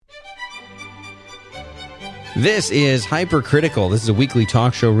This is Hypercritical. This is a weekly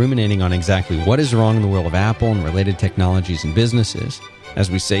talk show ruminating on exactly what is wrong in the world of Apple and related technologies and businesses. As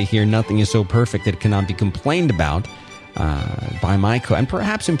we say here, nothing is so perfect that it cannot be complained about by my and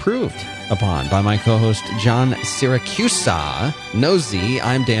perhaps improved upon by my co-host John Siracusa. Nosy,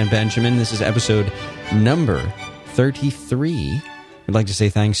 I'm Dan Benjamin. This is episode number 33. I'd like to say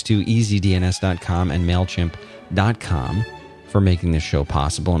thanks to EasyDNS.com and MailChimp.com for making this show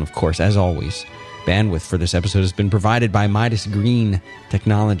possible. And of course, as always, bandwidth for this episode has been provided by Midas Green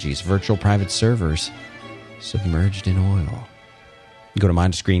Technologies, virtual private servers submerged in oil. Go to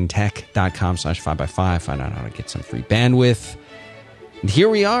MidasGreenTech.com/5x5, find out how to get some free bandwidth. And here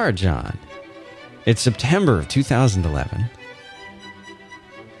we are, John. It's September of 2011.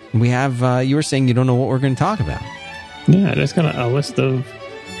 We have, you were saying you don't know what we're going to talk about. Yeah, I just got a list of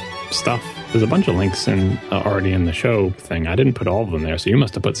stuff. There's a bunch of links already in the show thing. I didn't put all of them there, so you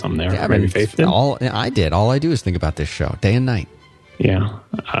must have put some there. Yeah, maybe Faith did. I did. All I do is think about this show, day and night. Yeah.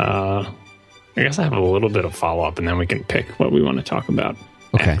 I guess I have a little bit of follow-up, and then we can pick what we want to talk about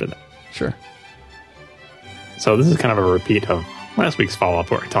after that. Sure. So this is kind of a repeat of last week's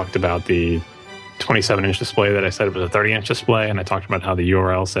follow-up where I talked about the 27-inch display that I said it was a 30-inch display, and I talked about how the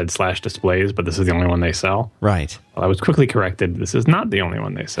URL said /displays, but this is the only one they sell. Right. Well, I was quickly corrected. This is not the only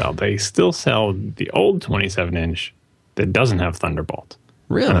one they sell. They still sell the old 27-inch that doesn't have Thunderbolt.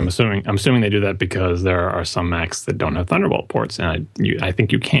 Really? And I'm assuming they do that because there are some Macs that don't have Thunderbolt ports, and I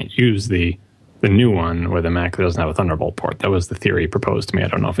think you can't use the new one where the Mac doesn't have a Thunderbolt port. That was the theory proposed to me. I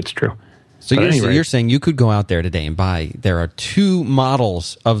don't know if it's true. So you're saying you could go out there today and buy, there are two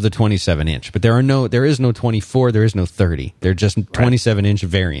models of the 27-inch, but there is no 24, there is no 30. They're just 27-inch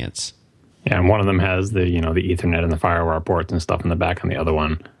variants. Yeah, and one of them has the Ethernet and the FireWire ports and stuff in the back on the other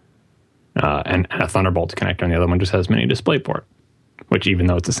one, and a Thunderbolt connector, and the other one just has mini DisplayPort, which even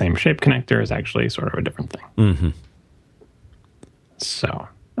though it's the same shape connector is actually sort of a different thing. Mm-hmm. So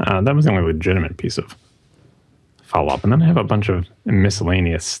that was the only legitimate piece of follow-up. And then I have a bunch of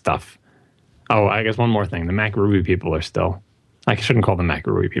miscellaneous stuff. Oh, I guess one more thing. The Mac Ruby people are still... I shouldn't call them Mac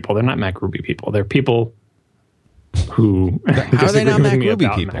Ruby people. They're not Mac Ruby people. They're people who... How are they not Mac Ruby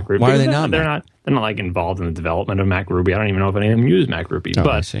people? Mac Ruby. Why are they not? They're not like involved in the development of Mac Ruby. I don't even know if any of them use Mac Ruby. Oh,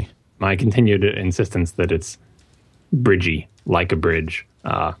 but I see. My continued insistence that it's bridgey, like a bridge,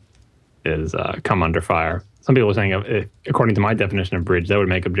 is come under fire. Some people are saying, according to my definition of bridge, that would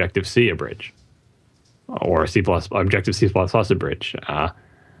make Objective-C a bridge. Or Objective-C++ a bridge.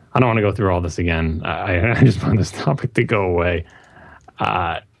 I don't want to go through all this again. I just want this topic to go away.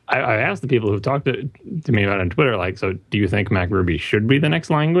 I asked the people who talked to me about it on Twitter, so do you think Mac Ruby should be the next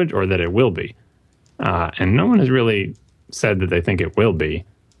language or that it will be? And no one has really said that they think it will be.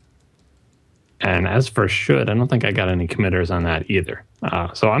 And as for should, I don't think I got any committers on that either.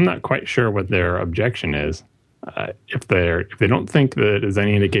 So I'm not quite sure what their objection is. If they don't think that there's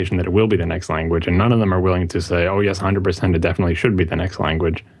any indication that it will be the next language, and none of them are willing to say, oh yes, 100% it definitely should be the next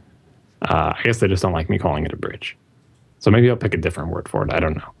language, I guess they just don't like me calling it a bridge. So maybe I'll pick a different word for it. I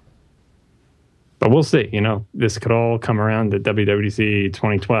don't know. But we'll see. This could all come around at WWDC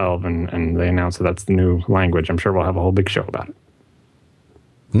 2012, and they announce that that's the new language. I'm sure we'll have a whole big show about it.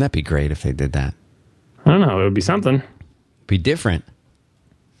 Wouldn't that be great if they did that? I don't know. It would be something. Be different.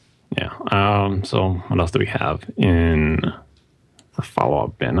 Yeah. So what else do we have in the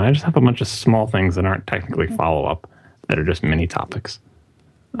follow-up bin? I just have a bunch of small things that aren't technically follow-up that are just mini topics.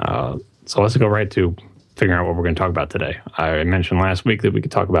 So let's go right to figuring out what we're going to talk about today. I mentioned last week that we could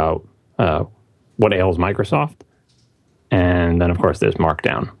talk about what ails Microsoft. And then, of course, there's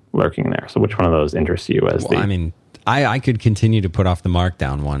Markdown lurking there. So which one of those interests you as I could continue to put off the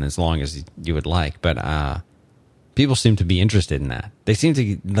Markdown one as long as you would like, but people seem to be interested in that. They seem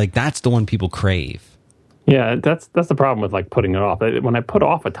to, that's the one people crave. Yeah, that's the problem with putting it off. When I put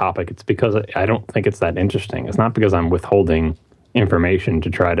off a topic, it's because I don't think it's that interesting. It's not because I'm withholding information to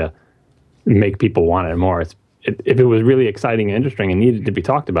try to make people want it more. If it was really exciting and interesting and needed to be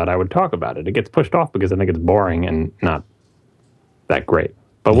talked about, I would talk about it. It gets pushed off because I think it's boring and not that great.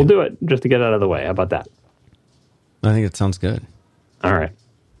 But we'll do it just to get it out of the way. How about that? I think it sounds good. All right.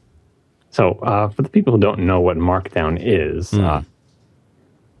 So for the people who don't know what Markdown is,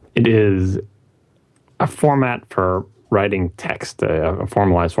 it is a format for writing text, a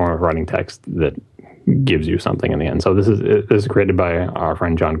formalized form of writing text that gives you something in the end. So this is created by our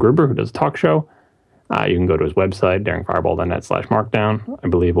friend John Gruber, who does a talk show. You can go to his website, daringfireball.net/markdown. I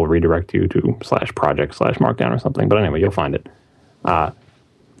believe we'll redirect you to /project/markdown or something. But anyway, you'll find it.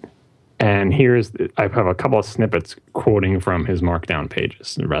 And I have a couple of snippets quoting from his Markdown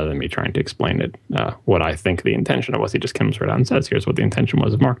pages, rather than me trying to explain it, what I think the intention of was. He just comes right out and says, here's what the intention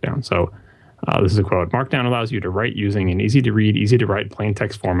was of Markdown. So This is a quote. Markdown allows you to write using an easy-to-read, easy-to-write plain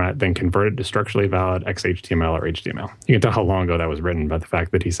text format, then convert it to structurally valid XHTML or HTML. You can tell how long ago that was written by the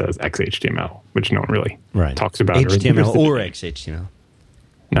fact that he says XHTML, which no one really talks about. HTML or XHTML.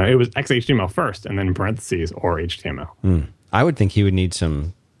 No, it was XHTML first, and then in parentheses, or HTML. I would think he would need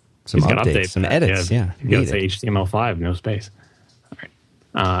some updates, some edits. Yeah, you got to say HTML5, no space.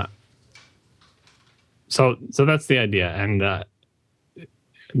 All right. So that's the idea. And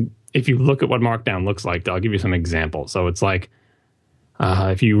if you look at what Markdown looks like, I'll give you some examples. So it's like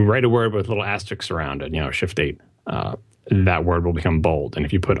if you write a word with little asterisks around it, Shift 8, that word will become bold. And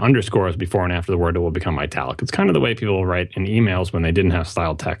if you put underscores before and after the word, it will become italic. It's kind of the way people write in emails when they didn't have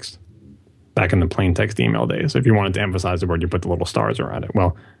styled text back in the plain text email days. So if you wanted to emphasize the word, you put the little stars around it.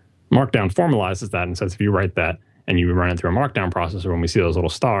 Well, Markdown formalizes that and says if you write that and you run it through a Markdown processor, when we see those little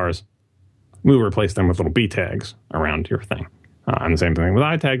stars, we'll replace them with little B tags around your thing. And the same thing with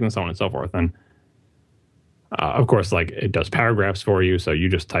I tags and so on and so forth. And of course, like it does paragraphs for you. So you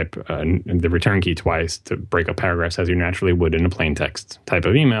just type the return key twice to break up paragraphs as you naturally would in a plain text type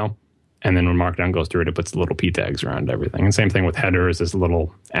of email. And then when Markdown goes through it, it puts the little P tags around everything. And same thing with headers, there's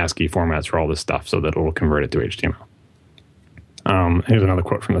little ASCII formats for all this stuff so that it will convert it to HTML. Here's another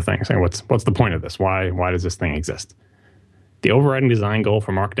quote from the thing saying, what's the point of this? Why does this thing exist? The overriding design goal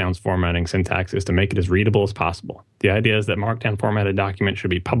for Markdown's formatting syntax is to make it as readable as possible. The idea is that Markdown formatted document should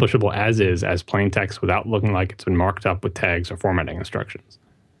be publishable as is, as plain text, without looking like it's been marked up with tags or formatting instructions.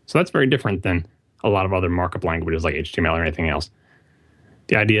 So that's very different than a lot of other markup languages like HTML or anything else.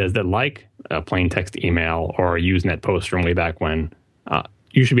 The idea is that like a plain text email or a Usenet post from way back when,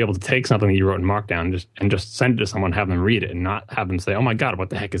 you should be able to take something that you wrote in Markdown and just send it to someone, have them read it, and not have them say, oh my God, what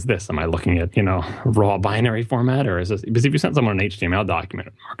the heck is this? Am I looking at, raw binary format? Or is this? Because if you sent someone an HTML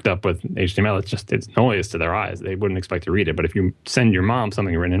document marked up with HTML, it's noise to their eyes. They wouldn't expect to read it. But if you send your mom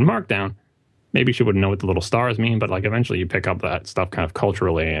something written in Markdown, maybe she wouldn't know what the little stars mean, but like eventually you pick up that stuff kind of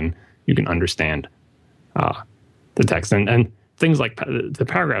culturally and you can understand the text. And things like the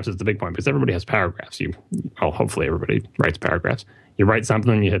paragraphs is the big point because everybody has paragraphs. Hopefully everybody writes paragraphs. You write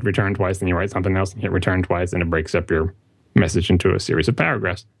something, you hit return twice, then you write something else, and you hit return twice, and it breaks up your message into a series of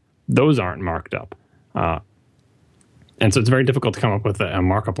paragraphs. Those aren't marked up. And so it's very difficult to come up with a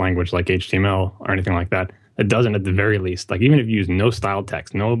markup language like HTML or anything like that that doesn't, at the very least, like even if you use no styled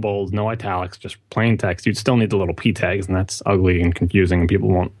text, no bolds, no italics, just plain text, you'd still need the little P tags, and that's ugly and confusing, and people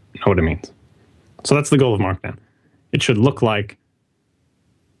won't know what it means. So that's the goal of Markdown. It should look like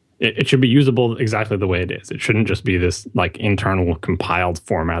it should be usable exactly the way it is. It shouldn't just be this like internal compiled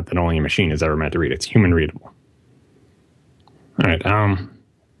format that only a machine is ever meant to read. It's human readable. All right.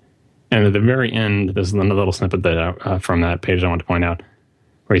 And at the very end, there's another little snippet that from that page I want to point out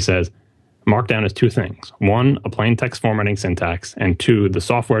where he says, Markdown is two things. One, a plain text formatting syntax, and two, the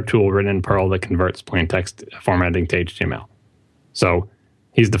software tool written in Perl that converts plain text formatting to HTML. So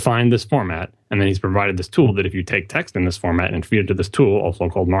he's defined this format, and then he's provided this tool that if you take text in this format and feed it to this tool, also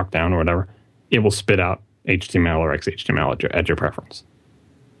called Markdown or whatever, it will spit out HTML or XHTML at your preference.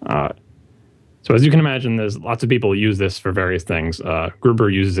 So as you can imagine, there's lots of people who use this for various things.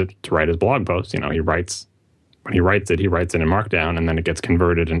 Gruber uses it to write his blog posts. When he writes it in Markdown, and then it gets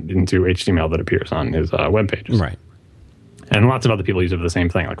converted into HTML that appears on his web pages. Right. And lots of other people use it for the same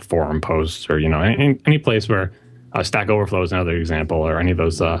thing, like forum posts or any place where Stack Overflow is another example, or any of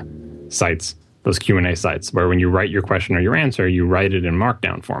those sites, those Q&A sites, where when you write your question or your answer, you write it in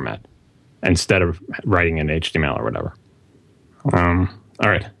Markdown format instead of writing in HTML or whatever. All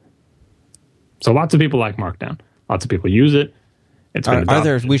right. So lots of people like Markdown. Lots of people use it. Are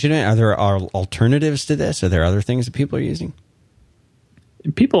there alternatives to this? Are there other things that people are using?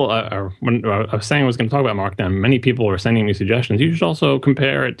 People when I was saying I was going to talk about Markdown, many people are sending me suggestions. You should also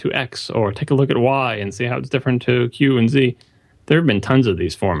compare it to X or take a look at Y and see how it's different to Q and Z. There have been tons of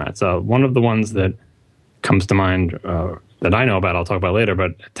these formats. One of the ones that comes to mind that I know about, I'll talk about later,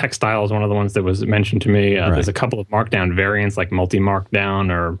 but Textile is one of the ones that was mentioned to me. Right. There's a couple of Markdown variants like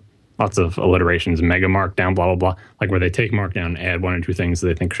multi-Markdown or lots of alliterations, mega Markdown, blah, blah, blah, like where they take Markdown and add one or two things that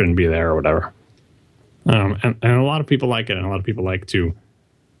they think shouldn't be there or whatever. And a lot of people like it, and a lot of people like to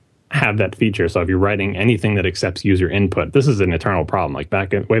have that feature. So if you're writing anything that accepts user input, this is an eternal problem. Like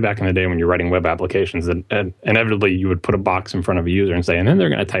way back in the day when you're writing web applications, and inevitably you would put a box in front of a user and say, and then they're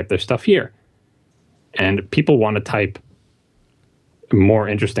going to type their stuff here. And people want to type more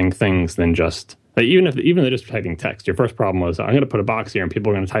interesting things than just, like even if they're just typing text. Your first problem was, I'm going to put a box here and people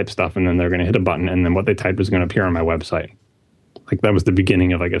are going to type stuff, and then they're going to hit a button, and then what they typed is going to appear on my website. Like that was the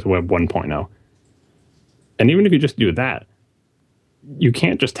beginning of, I guess, Web 1.0. And even if you just do that, you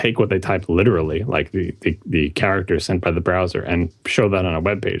can't just take what they type literally, like the characters sent by the browser, and show that on a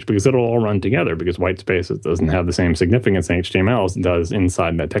web page, because it'll all run together, because white space doesn't have the same significance in HTML as it does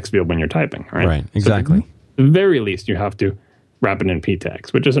inside that text field when you're typing, right? Right, exactly. So at the very least, you have to wrap it in p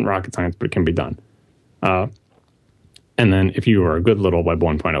tags, which isn't rocket science, but it can be done. And then if you were a good little Web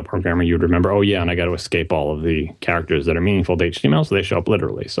 1.0 programmer, you would remember, oh yeah, and I got to escape all of the characters that are meaningful to HTML, so they show up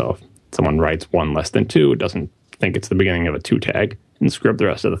literally. So if someone writes 1 less than 2, it doesn't think it's the beginning of a 2 tag, and screw up the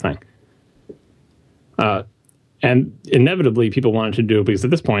rest of the thing. And inevitably, people wanted to do it because at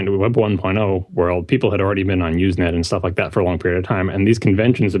this point, in the Web 1.0 world, people had already been on Usenet and stuff like that for a long period of time, and these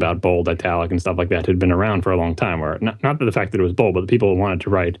conventions about bold, italic, and stuff like that had been around for a long time, where not that the fact that it was bold, but the people wanted to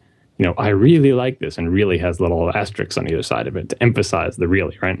write, I really like this, and really has little asterisks on either side of it to emphasize the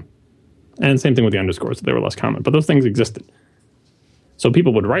really, right? And same thing with the underscores, so they were less common, but those things existed. So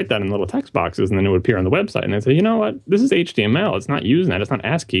people would write that in little text boxes, and then it would appear on the website, and they'd say, you know what, this is HTML, it's not Usenet, it's not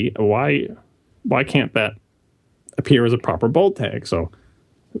ASCII, why can't that appear as a proper bold tag? So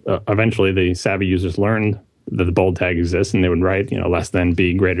eventually the savvy users learned that the bold tag exists, and they would write, less than,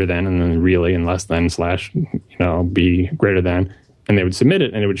 B, greater than, and then really, and less than, slash, B, greater than, and they would submit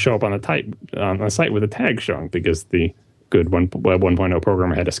it, and it would show up on the site with a tag showing, because the good Web 1.0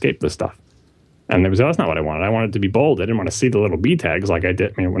 programmer had escaped this stuff. And they would say, that's not what I wanted. I wanted it to be bold. I didn't want to see the little B tags like I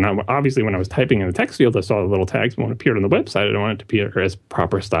did. When I was typing in the text field, I saw the little tags, but when it appeared on the website, I didn't want it to appear as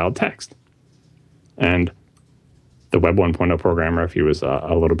proper styled text. And the Web 1.0 programmer, if he was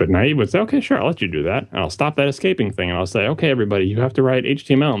a little bit naive, would say, okay, sure, I'll let you do that. And I'll stop that escaping thing. And I'll say, okay, everybody, you have to write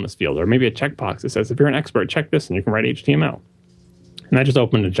HTML in this field. Or maybe a checkbox that says, if you're an expert, check this and you can write HTML. And that just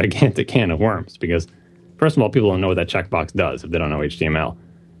opened a gigantic can of worms, because, first of all, people don't know what that checkbox does if they don't know HTML.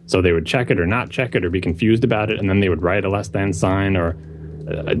 So they would check it or not check it or be confused about it, and then they would write a less than sign or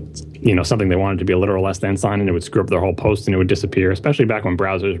something they wanted to be a literal less than sign, and it would screw up their whole post and it would disappear, especially back when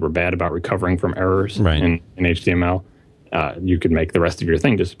browsers were bad about recovering from errors in HTML. You could make the rest of your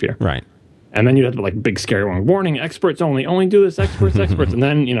thing disappear. Right. And then you'd have the big scary warning, experts only do this, experts. And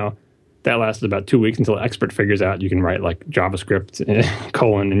then, that lasted about 2 weeks until an expert figures out you can write JavaScript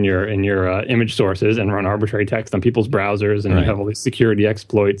colon in your image sources and run arbitrary text on people's browsers, and you have all these security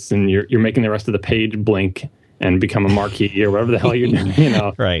exploits, and you're making the rest of the page blink and become a marquee or whatever the hell you're doing,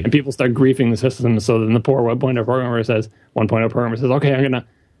 Right. And people start griefing the system. So then the poor 1.0 programmer says, okay,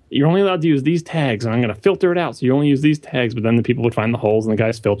 you're only allowed to use these tags, and I'm going to filter it out. So you only use these tags, but then the people would find the holes in the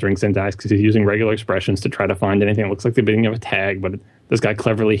guy's filtering syntax because he's using regular expressions to try to find anything that looks like the beginning of a tag, but this guy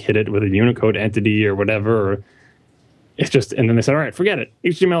cleverly hid it with a Unicode entity or whatever. Or it's just, and then they said, all right, forget it.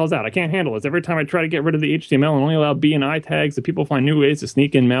 HTML is out. I can't handle this. Every time I try to get rid of the HTML and only allow B and I tags, the people find new ways to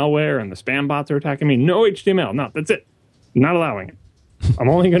sneak in malware, and the spam bots are attacking me. No HTML. No, that's it. Not allowing it. I'm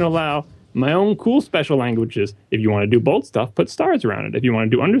only going to allow my own cool special languages. If you want to do bold stuff, put stars around it. If you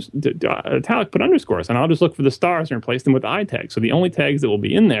want to do italic, put underscores. And I'll just look for the stars and replace them with I tags. So the only tags that will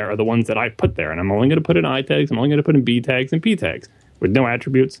be in there are the ones that I put there. And I'm only going to put in I tags. I'm only going to put in B tags and P tags with no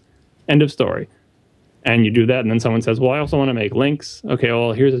attributes. End of story. And you do that, and then someone says, well, I also want to make links. Okay,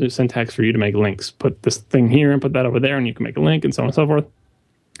 well, here's a new syntax for you to make links. Put this thing here and put that over there, and you can make a link, and so on and so forth.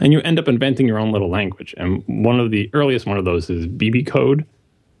 And you end up inventing your own little language. And one of the earliest one of those is BB code.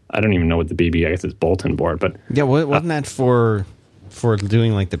 I don't even know what the BB, I guess it's bulletin board, but yeah, wasn't that for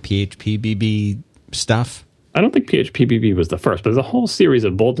doing the PHP BB stuff? I don't think PHP BB was the first, but there's a whole series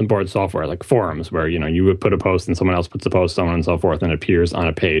of bulletin board software, like forums, where you would put a post and someone else puts a post, so on and so forth, and it appears on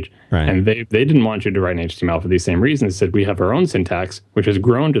a page. Right. And they didn't want you to write in HTML for these same reasons. They said, we have our own syntax, which has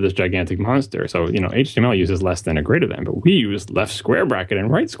grown to this gigantic monster. So HTML uses less than or greater than, but we use left square bracket and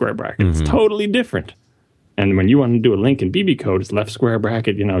right square bracket. Mm-hmm. It's totally different. And when you want to do a link in BB code, it's left square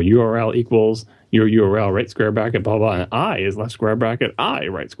bracket, URL equals your URL, right square bracket, blah, blah. And I is left square bracket, I,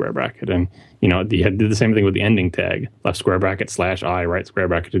 right square bracket. And, you did the same thing with the ending tag, left square bracket / I, right square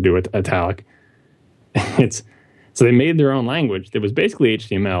bracket to do it italic. So they made their own language that was basically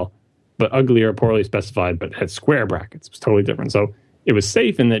HTML, but uglier, poorly specified, but had square brackets. It was totally different. So it was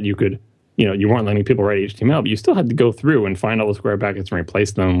safe in that you could, you weren't letting people write HTML, but you still had to go through and find all the square brackets and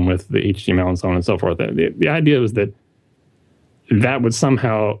replace them with the HTML and so on and so forth. The idea was that was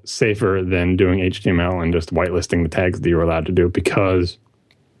somehow safer than doing HTML and just whitelisting the tags that you were allowed to do, because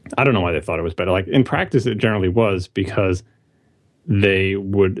I don't know why they thought it was better. In practice, it generally was because they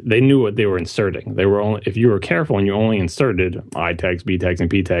knew what they were inserting. They were only, if you were careful and you only inserted I tags, B tags, and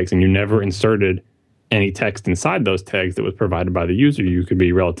P tags, and you never inserted any text inside those tags that was provided by the user, you could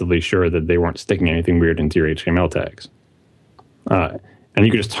be relatively sure that they weren't sticking anything weird into your HTML tags. And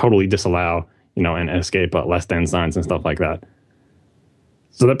you could just totally disallow, and escape less than signs and stuff like that.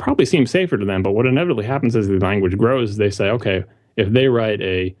 So that probably seems safer to them, but what inevitably happens as the language grows is they say, okay, if they write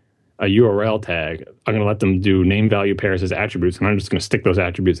a URL tag, I'm going to let them do name value pairs as attributes, and I'm just going to stick those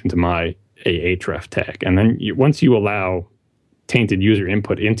attributes into my href tag. And then once you allow tainted user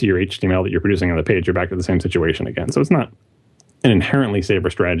input into your HTML that you're producing on the page, you're back to the same situation again. So it's not an inherently safer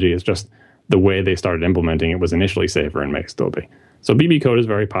strategy. It's just the way they started implementing it was initially safer and may still be. So BB code is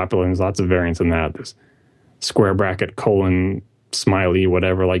very popular, and there's lots of variants in that. There's square bracket, colon, smiley,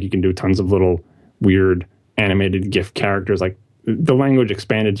 whatever. Like, you can do tons of little weird animated GIF characters. Like, the language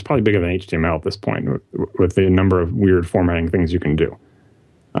expanded. It's probably bigger than HTML at this point with the number of weird formatting things you can do.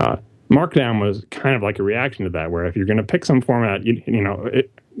 Markdown was kind of like a reaction to that, where if you're going to pick some format,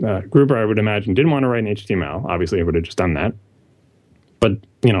 Gruber, I would imagine, didn't want to write in HTML. Obviously, it would have just done that. But,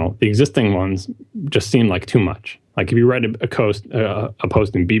 the existing ones just seemed like too much. Like, if you write a post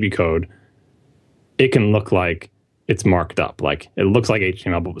in BB code, it can look like it's marked up. Like, it looks like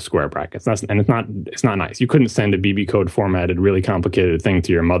HTML but with square brackets. It's not nice. You couldn't send a BB code formatted, really complicated thing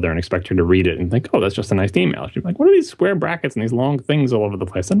to your mother and expect her to read it and think, oh, that's just a nice email. She'd be like, what are these square brackets and these long things all over the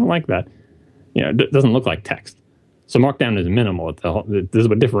place? I don't like that. It doesn't look like text. So Markdown is minimal. This is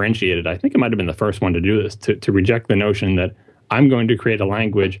what differentiated. I think it might have been the first one to do this, to reject the notion that I'm going to create a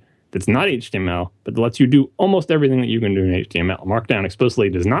language that's not HTML, but lets you do almost everything that you can do in HTML. Markdown explicitly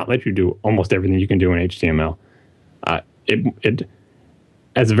does not let you do almost everything you can do in HTML. It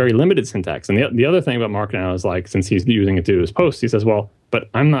has a very limited syntax. And the other thing about Markdown is, like, since he's using it to do his posts, he says, well, but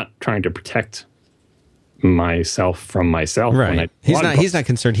I'm not trying to protect myself from myself. Right. He's not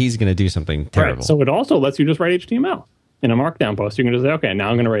concerned he's going to do something terrible. Right. So it also lets you just write HTML. In a Markdown post, you can just say, okay, now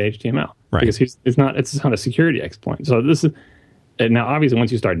I'm going to write HTML. Right. Because it's not a security exploit. So this is, now obviously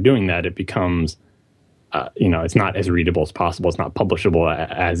once you start doing that, it becomes, it's not as readable as possible. It's not publishable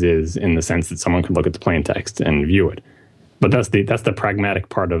as is, in the sense that someone could look at the plain text and view it. But that's the pragmatic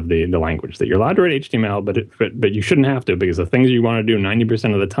part of the language, that you're allowed to write HTML, but you shouldn't have to, because the things you want to do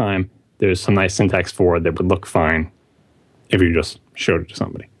 90% of the time, there's some nice syntax for it that would look fine if you just showed it to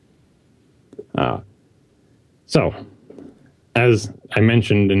somebody. So, as I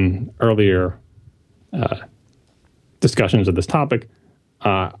mentioned in earlier discussions of this topic,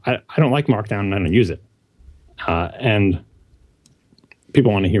 I don't like Markdown and I don't use it. And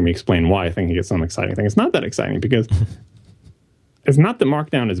people want to hear me explain why I think it's some exciting thing. It's not that exciting, because it's not that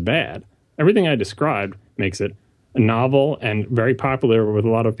Markdown is bad. Everything I described makes it novel and very popular with a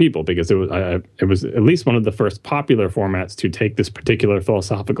lot of people, because it was at least one of the first popular formats to take this particular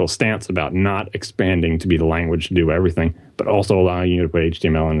philosophical stance about not expanding to be the language to do everything, but also allowing you to put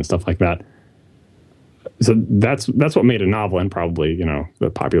HTML in and stuff like that. So that's what made it novel, and probably,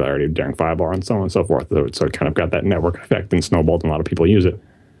 the popularity of Daring Firebar and so on and so forth. So it kind of got that network effect and snowballed, and a lot of people use it.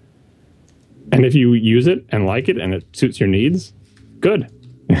 And if you use it and like it and it suits your needs, good.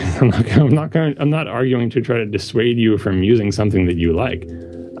 I'm not arguing to try to dissuade you from using something that you like.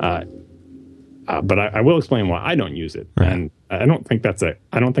 But I will explain why I don't use it. Right. And I don't think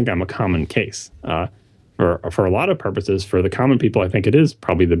I'm a common case. For a lot of purposes, for the common people, I think it is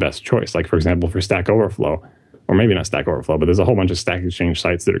probably the best choice. Like, for example, for Stack Overflow, or maybe not Stack Overflow, but there's a whole bunch of Stack Exchange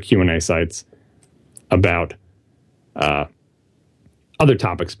sites that are Q&A sites about other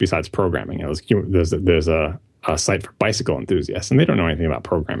topics besides programming. There's a site for bicycle enthusiasts, and they don't know anything about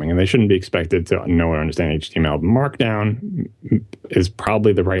programming, and they shouldn't be expected to know or understand HTML. Markdown is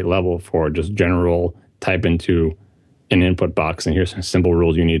probably the right level for just general type into an input box, and here's some simple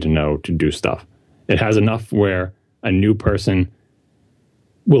rules you need to know to do stuff. It has enough where a new person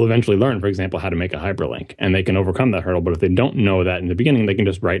will eventually learn, for example, how to make a hyperlink, and they can overcome that hurdle. But if they don't know that in the beginning, they can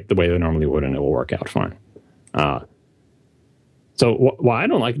just write the way they normally would, and it will work out fine. So why I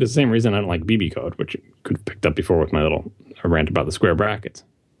don't like it is the same reason I don't like BB code, which you could have picked up before with my little rant about the square brackets,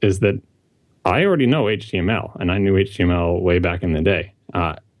 is that I already know HTML, and I knew HTML way back in the day.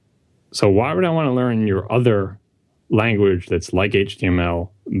 So why would I want to learn your other language that's like HTML,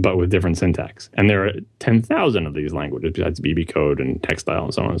 but with different syntax? And there are 10,000 of these languages besides BB code and Textile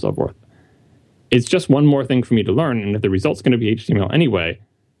and so on and so forth. It's just one more thing for me to learn, and if the result's going to be HTML anyway,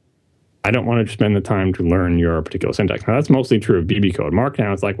 I don't want to spend the time to learn your particular syntax. Now, that's mostly true of BB code.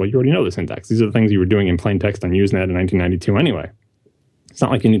 Markdown, it's like, well, you already know the syntax. These are the things you were doing in plain text on Usenet in 1992 anyway. It's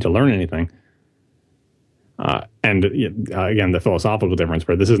not like you need to learn anything. And again, the philosophical difference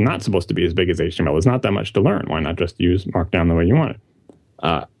where this is not supposed to be as big as HTML. There's not that much to learn. Why not just use Markdown the way you want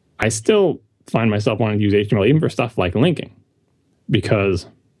it? I still find myself wanting to use HTML even for stuff like linking, because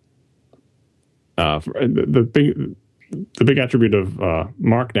the big attribute of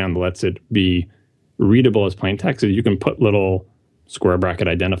Markdown that lets it be readable as plain text is you can put little square bracket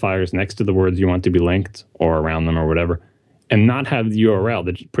identifiers next to the words you want to be linked or around them or whatever, and not have the URL,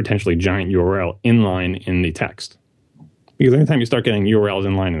 the potentially giant URL, inline in the text. Because anytime you start getting URLs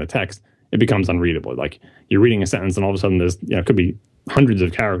in line in the text, it becomes unreadable. Like you're reading a sentence and all of a sudden there's, it could be hundreds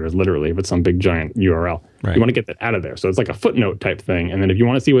of characters literally if it's some big giant URL. Right. You want to get that out of there. So it's like a footnote type thing. And then if you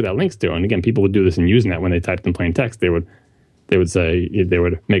want to see what that links to, and again, people would do this in Usenet when they typed in plain text, they would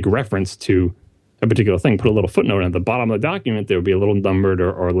make reference to a particular thing, put a little footnote, and at the bottom of the document, there would be a little numbered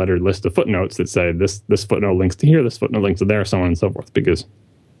or lettered list of footnotes that say this footnote links to here, this footnote links to there, so on and so forth, because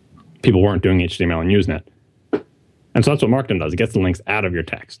people weren't doing HTML in Usenet. And so that's what Markdown does. It gets the links out of your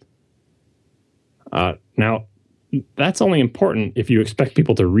text. Now, that's only important if you expect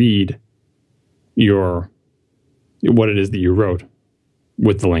people to read what it is that you wrote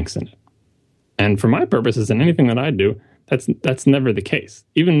with the links in it. And for my purposes and anything that I do, that's never the case.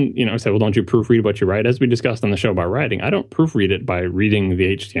 Even, say, well, don't you proofread what you write? As we discussed on the show about writing, I don't proofread it by reading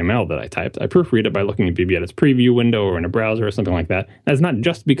the HTML that I typed. I proofread it by looking at BBEdit's preview window or in a browser or something like that. That's not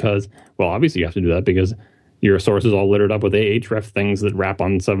just because, well, obviously you have to do that because your source is all littered up with Ahref things that wrap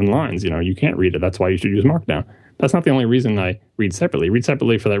on 7 lines. You can't read it. That's why you should use Markdown. That's not the only reason I read separately. Read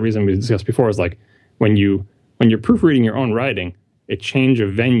separately for that reason we discussed before is like when you're proofreading your own writing, a change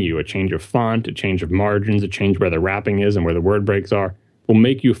of venue, a change of font, a change of margins, a change where the wrapping is and where the word breaks are will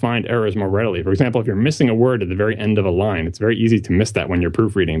make you find errors more readily. For example, if you're missing a word at the very end of a line, it's very easy to miss that when you're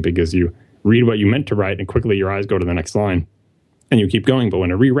proofreading because you read what you meant to write and quickly your eyes go to the next line and you keep going. But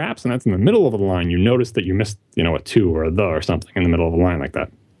when it rewraps and that's in the middle of the line, you notice that you missed, a to or a the or something in the middle of a line like that.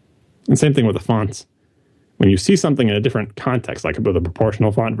 And same thing with the fonts. When you see something in a different context, like with a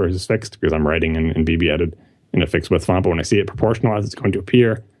proportional font versus fixed, because I'm writing in BBEdit in a fixed width font, but when I see it proportional as it's going to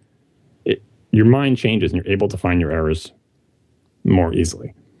appear, your mind changes and you're able to find your errors more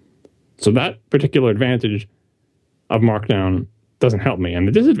easily. So that particular advantage of Markdown doesn't help me. And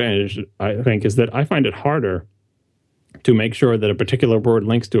the disadvantage, I think, is that I find it harder to make sure that a particular word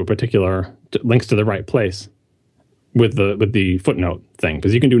links to the right place with the footnote thing.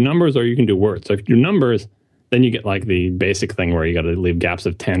 Because you can do numbers or you can do words. So if you do numbers, then you get like the basic thing where you got to leave gaps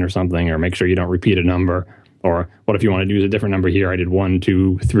of 10 or something, or make sure you don't repeat a number. Or what if you want to use a different number here? I did 1,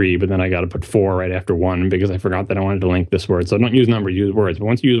 2, 3, but then I got to put 4 right after 1 because I forgot that I wanted to link this word. So don't use numbers, use words. But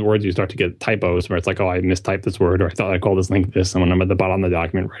once you use words, you start to get typos where it's like, oh, I mistyped this word, or I thought I called this link this. And when I'm at the bottom of the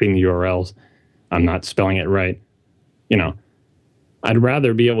document writing the URLs, I'm not spelling it right. I'd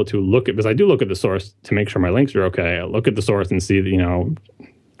rather be able to look at, because I do look at the source to make sure my links are okay. I look at the source and see that,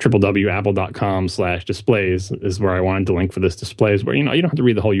 www.apple.com/displays is where I wanted to link for this displays, where, you don't have to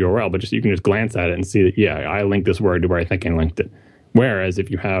read the whole URL, but you can just glance at it and see that, yeah, I linked this word to where I think I linked it. Whereas if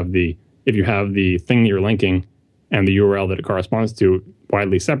you have the thing you're linking and the URL that it corresponds to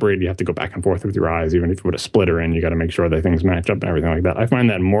widely separated, you have to go back and forth with your eyes. Even if you put a splitter in, you got to make sure that things match up and everything like that. I find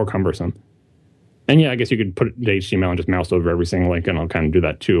that more cumbersome. And yeah, I guess you could put it to HTML and just mouse over every single link, and I'll kind of do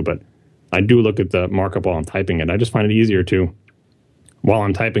that too. But I do look at the markup while I'm typing it. I just find it easier to, while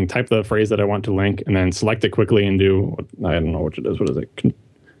I'm typing, type the phrase that I want to link, and then select it quickly and do, I don't know what it is. What is it?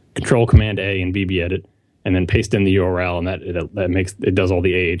 Control Command A in BBEdit, and then paste in the URL, and that does all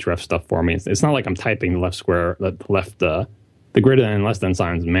the Ahref stuff for me. It's not like I'm typing the left square, the greater than and less than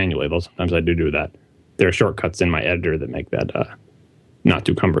signs manually, though sometimes I do that. There are shortcuts in my editor that make that not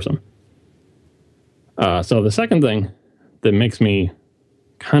too cumbersome. So the second thing that makes me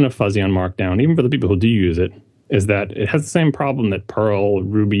kind of fuzzy on Markdown, even for the people who do use it, is that it has the same problem that Perl,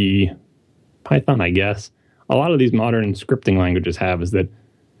 Ruby, Python, I guess, a lot of these modern scripting languages have, is that,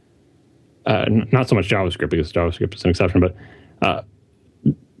 not so much JavaScript, because JavaScript is an exception, but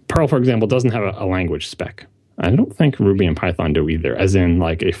Perl, for example, doesn't have a language spec. I don't think Ruby and Python do either, as in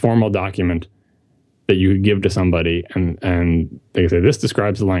like a formal document that you could give to somebody and they say, this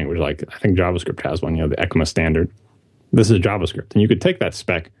describes the language. Like I think JavaScript has one, the ECMA standard. This is JavaScript. And you could take that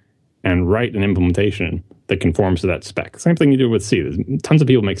spec and write an implementation that conforms to that spec. Same thing you do with C. There's tons of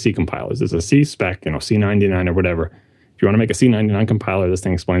people make C compilers. There's a C spec, C99 or whatever. If you want to make a C99 compiler, this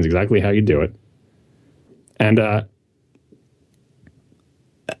thing explains exactly how you do it. And that,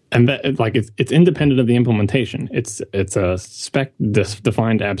 like, it's independent of the implementation. It's a spec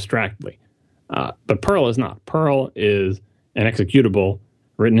defined abstractly. But Perl is not. Perl is an executable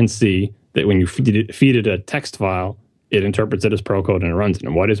written in C that when you feed it a text file, it interprets it as Perl code and it runs it.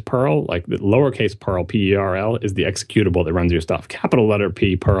 And what is Perl? Like the lowercase Perl, P-E-R-L, is the executable that runs your stuff. Capital letter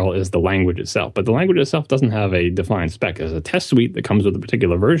P, Perl, is the language itself. But the language itself doesn't have a defined spec. There's a test suite that comes with a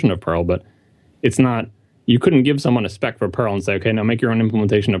particular version of Perl, but it's not. You couldn't give someone a spec for Perl and say, okay, now make your own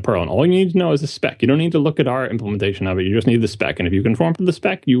implementation of Perl. And all you need to know is a spec. You don't need to look at our implementation of it. You just need the spec. And if you conform to the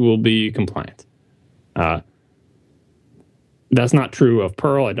spec, you will be compliant. That's not true of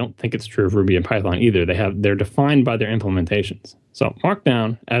Perl. I don't think it's true of Ruby and Python either. They're defined by their implementations. So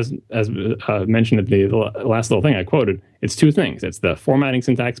Markdown, as mentioned at the last little thing I quoted, it's two things. It's the formatting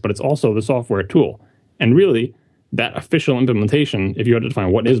syntax, but it's also the software tool. And really, that official implementation, if you had to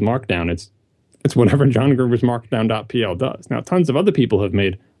define what is Markdown, it's whatever John Gruber's Markdown.pl does. Now, tons of other people have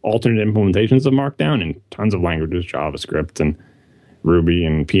made alternate implementations of Markdown in tons of languages, JavaScript and Ruby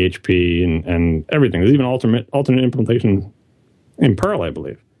and PHP and everything. There's even alternate implementation in Perl, I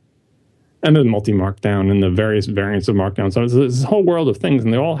believe. And then multi-Markdown and the various variants of Markdown. So it's this whole world of things,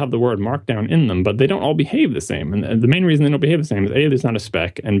 and they all have the word Markdown in them, but they don't all behave the same. And the main reason they don't behave the same is A, there's not a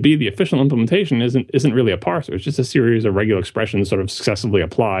spec, and B, the official implementation isn't really a parser. It's just a series of regular expressions sort of successively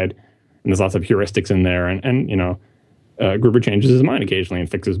applied, and there's lots of heuristics in there. And Gruber changes his mind occasionally and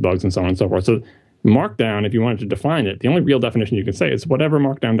fixes bugs and so on and so forth. So Markdown, if you wanted to define it, the only real definition you can say is whatever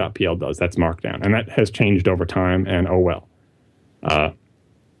Markdown.pl does, that's Markdown. And that has changed over time, and oh well.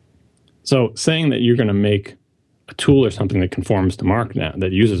 So saying that you're going to make a tool or something that conforms to Markdown,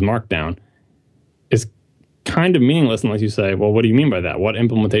 that uses Markdown, is kind of meaningless unless you say, well, what do you mean by that? What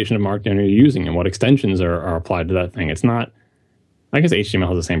implementation of Markdown are you using, and what extensions are applied to that thing? It's not, I guess HTML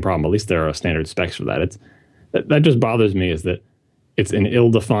has the same problem. At least there are standard specs for that. That just bothers me, is that it's an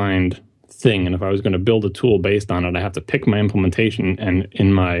ill-defined thing, and if I was going to build a tool based on it, I have to pick my implementation, and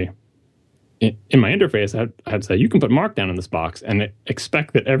in my interface, I'd say, you can put Markdown in this box, and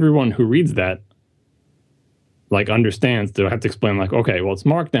expect that everyone who reads that understands to have to explain, okay, well, it's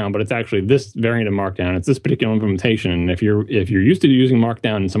Markdown, but it's actually this variant of Markdown. It's this particular implementation. And if you're used to using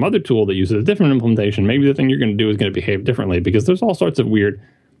Markdown in some other tool that uses a different implementation, maybe the thing you're going to do is going to behave differently, because there's all sorts of weird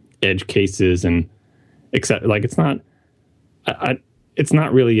edge cases and it's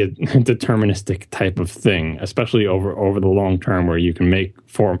not really a deterministic type of thing, especially over the long term, where you can make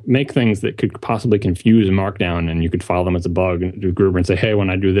things that could possibly confuse Markdown, and you could file them as a bug and do Gruber and say, hey, when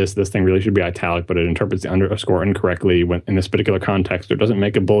I do this thing really should be italic, but it interprets the underscore incorrectly in this particular context, or doesn't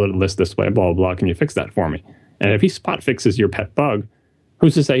make a bullet list this way, blah, blah, blah. Can you fix that for me? And if he spot fixes your pet bug,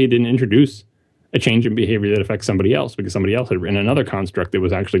 who's to say he didn't introduce a change in behavior that affects somebody else, because somebody else had written another construct that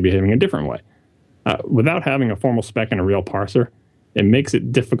was actually behaving a different way? Without having a formal spec and a real parser, it makes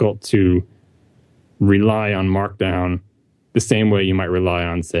it difficult to rely on Markdown the same way you might rely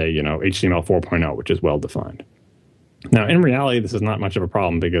on, say, HTML 4.0, which is well-defined. Now, in reality, this is not much of a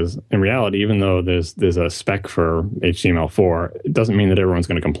problem, because in reality, even though there's a spec for HTML4, it doesn't mean that everyone's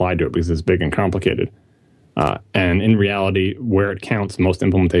going to comply to it, because it's big and complicated. And in reality, where it counts, most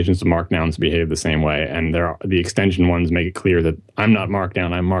implementations of Markdowns behave the same way, and the extension ones make it clear that I'm not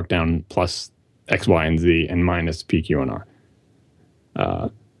Markdown, I'm Markdown plus X, Y, and Z, and minus P, Q, and R.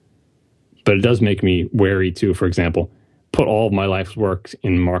 But it does make me wary to, for example, put all of my life's work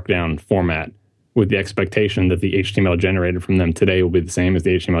in Markdown format with the expectation that the HTML generated from them today will be the same as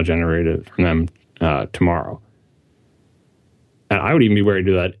the HTML generated from them tomorrow. And I would even be wary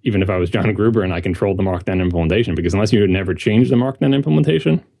to do that even if I was John Gruber and I controlled the Markdown implementation, because unless you had never changed the Markdown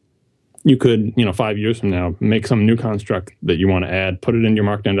implementation, you could, 5 years from now, make some new construct that you want to add, put it in your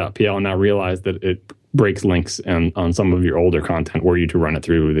Markdown.pl, and now realize that it breaks links on some of your older content, were you to run it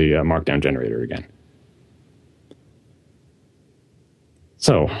through the Markdown generator again.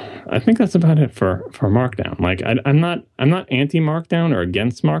 So I think that's about it for Markdown. I'm not anti-Markdown or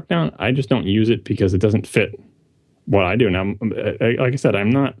against Markdown. I just don't use it because it doesn't fit what I do. Now, like I said, I'm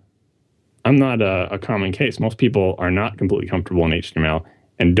not a common case. Most people are not completely comfortable in HTML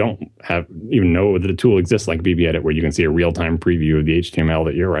and don't even know that a tool exists like BBEdit, where you can see a real-time preview of the HTML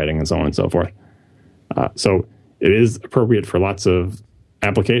that you're writing and so on and so forth. So it is appropriate for lots of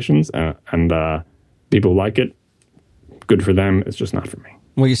applications, and people like it. Good for them. It's just not for me.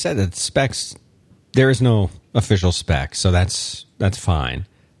 Well, you said that specs, there is no official spec, so that's fine.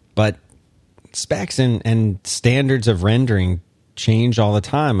 But specs and standards of rendering change all the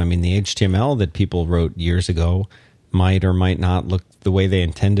time. I mean, the HTML that people wrote years ago might or might not look the way they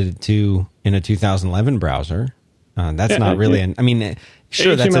intended it to in a 2011 browser. That's not really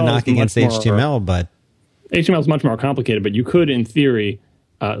sure, that's a knock against HTML, but HTML is much more complicated, but you could, in theory,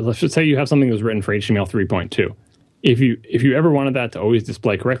 let's just say you have something that was written for HTML 3.2. If you ever wanted that to always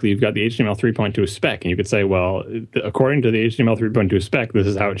display correctly, you've got the HTML 3.2 spec, and you could say, well, according to the HTML 3.2 spec, this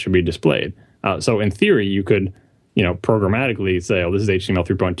is how it should be displayed. So in theory, you could, programmatically say, oh, this is HTML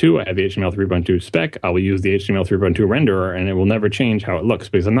 3.2. I have the HTML 3.2 spec. I will use the HTML 3.2 renderer, and it will never change how it looks,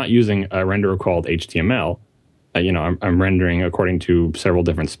 because I'm not using a renderer called HTML. I'm rendering according to several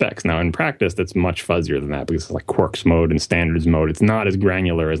different specs. Now, in practice, that's much fuzzier than that, because it's like quirks mode and standards mode. It's not as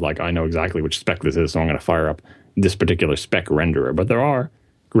granular as I know exactly which spec this is, so I'm going to fire up this particular spec renderer. But there are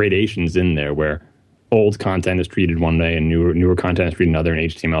gradations in there where old content is treated one way and newer content is treated another, and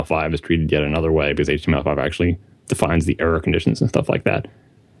HTML5 is treated yet another way because HTML5 actually defines the error conditions and stuff like that.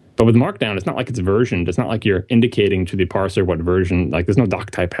 But with Markdown, it's not like it's versioned. It's not like you're indicating to the parser what version. Like there's no doc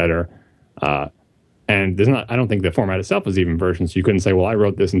type header, and there's not. I don't think the format itself is even versioned. So you couldn't say, "Well, I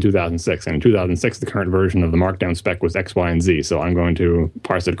wrote this in 2006, and in 2006 the current version of the Markdown spec was X, Y, and Z. So I'm going to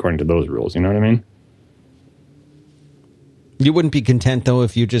parse it according to those rules." You know what I mean? You wouldn't be content though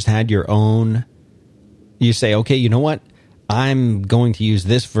if you just had your own. You say, "Okay, you know what? I'm going to use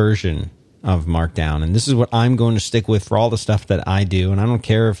this version of Markdown, and this is what I'm going to stick with for all the stuff that I do, and I don't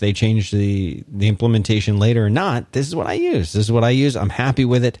care if they change the implementation later or not. This is what I use. This is what I use. I'm happy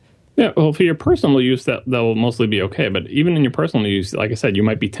with it." Yeah, well, for your personal use, that will mostly be okay. But even in your personal use, like I said, you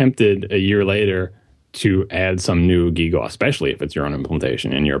might be tempted a year later to add some new GIGO, especially if it's your own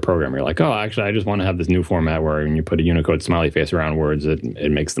implementation in your program. You're like, "Oh, actually, I just want to have this new format where when you put a Unicode smiley face around words,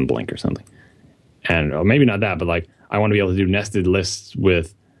 it makes them blink or something." And maybe not that, but like I want to be able to do nested lists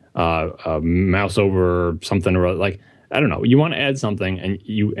with mouse over something, or like, I don't know. You want to add something, and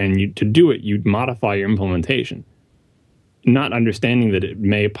you to do it, you modify your implementation, not understanding that it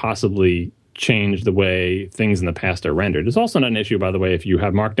may possibly change the way things in the past are rendered. It's also not an issue, by the way, if you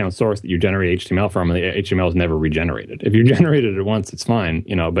have Markdown source that you generate HTML from, and the HTML is never regenerated. If you generated it once, it's fine,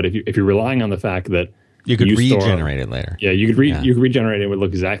 you know. But if you're relying on the fact that you could regenerate it later, you could regenerate it, it would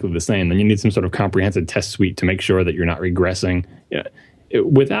look exactly the same. Then you need some sort of comprehensive test suite to make sure that you're not regressing. Yeah.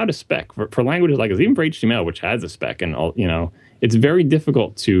 Without a spec for languages like this, even for HTML, which has a spec, and all, you know, it's very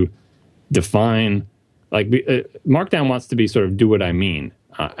difficult to define. Like Markdown wants to be sort of do what I mean,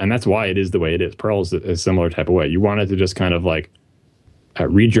 and that's why it is the way it is. Perl is a similar type of way. You want it to just kind of like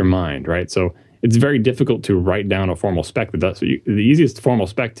read your mind, right? So it's very difficult to write down a formal spec that does. So the easiest formal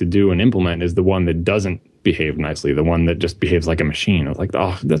spec to do and implement is the one that doesn't behave nicely, the one that just behaves like a machine. It's like,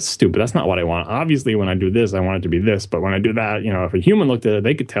 oh, that's stupid. That's not what I want. Obviously, when I do this, I want it to be this. But when I do that, you know, if a human looked at it,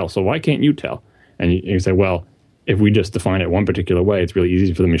 they could tell. So why can't you tell? And you say, well, if we just define it one particular way, it's really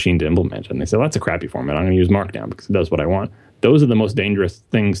easy for the machine to implement. And they say, well, that's a crappy format. I'm going to use Markdown because it does what I want. Those are the most dangerous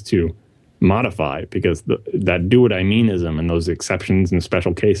things to modify, because that do what I meanism and those exceptions and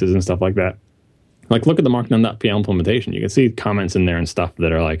special cases and stuff like that. Like, look at the Markdown.pl implementation. You can see comments in there and stuff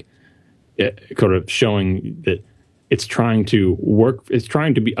that are like, kind of showing that it's trying to work. It's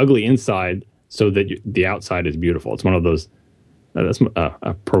trying to be ugly inside so that the outside is beautiful. It's one of those. That's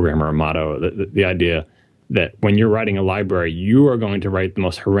a programmer motto. The idea that when you're writing a library, you are going to write the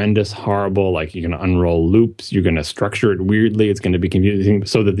most horrendous, horrible. Like, you're going to unroll loops. You're going to structure it weirdly. It's going to be confusing,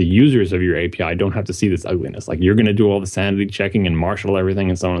 so that the users of your API don't have to see this ugliness. Like, you're going to do all the sanity checking and marshal everything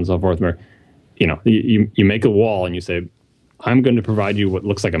and so on and so forth. Where, you know, you make a wall and you say, I'm going to provide you what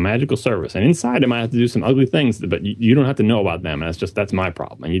looks like a magical service. And inside, it might have to do some ugly things, but you don't have to know about them. And that's my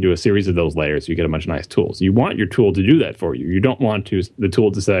problem. And you do a series of those layers, so you get a bunch of nice tools. You want your tool to do that for you. You don't want the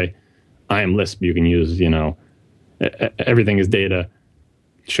tool to say, I am Lisp. You can use, you know, everything is data.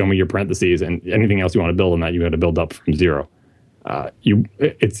 Show me your parentheses, and anything else you want to build on that, you got to build up from zero.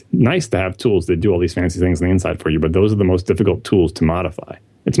 It's nice to have tools that do all these fancy things on the inside for you, but those are the most difficult tools to modify.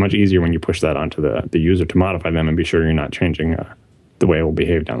 It's much easier when you push that onto the user to modify them and be sure you're not changing the way it will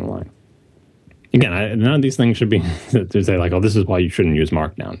behave down the line. Again, none of these things should be to say like, oh, this is why you shouldn't use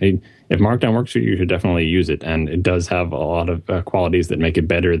Markdown. If Markdown works for you, you should definitely use it, and it does have a lot of qualities that make it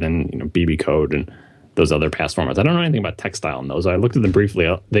better than, you know, BB code and those other past formats. I don't know anything about Textile in those. I looked at them briefly.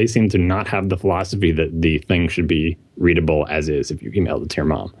 They seem to not have the philosophy that the thing should be readable as is if you emailed it to your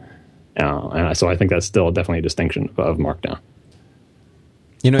mom. And so I think that's still definitely a distinction of Markdown.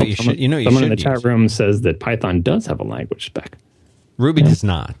 Someone in the chat room says that Python does have a language spec. Ruby does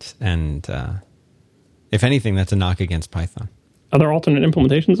not, and if anything, that's a knock against Python. Are there alternate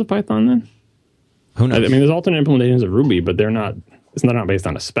implementations of Python then? Who knows? I mean, there's alternate implementations of Ruby, but they're not based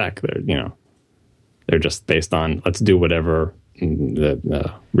on a spec. They're just based on, let's do whatever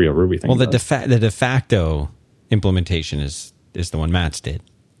the real Ruby thing. Well, the de facto implementation is the one Matt's did.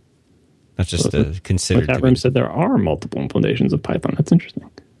 That's just considered. The chat room said there are multiple implementations of Python. That's interesting.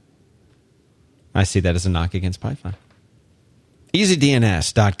 I see that as a knock against Python.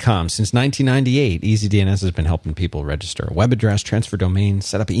 EasyDNS.com. Since 1998, EasyDNS has been helping people register a web address, transfer domains,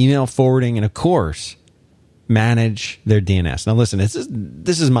 set up email forwarding, and of course, manage their DNS. Now listen,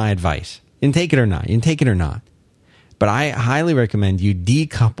 this is my advice. You can take it or not. But I highly recommend you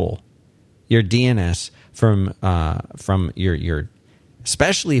decouple your DNS from your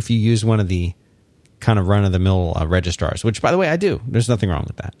especially if you use one of the kind of run-of-the-mill registrars, which, by the way, I do. There's nothing wrong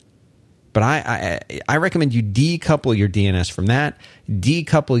with that. But I recommend you decouple your DNS from that,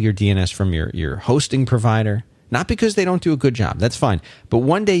 decouple your DNS from your hosting provider, Not because they don't do a good job. That's fine. But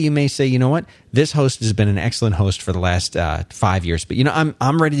one day you may say, you know what? This host has been an excellent host for the last 5 years. But,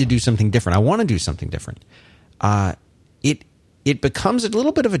 I'm ready to do something different. I want to do something different. It becomes a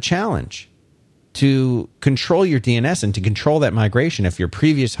little bit of a challenge to control your DNS and to control that migration if your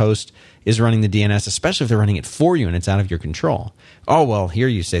previous host is running the DNS, especially if they're running it for you and it's out of your control. Oh, well, here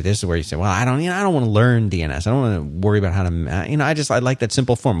you say, this is where you say, well, I don't want to learn DNS. I don't want to worry about how to, I like that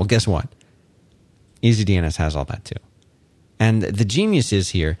simple form. Well, guess what? EasyDNS has all that too. And the genius is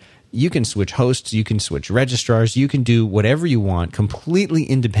here, you can switch hosts, you can switch registrars, you can do whatever you want completely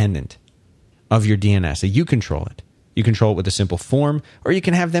independent of your DNS. So you control it. You control it with a simple form, or you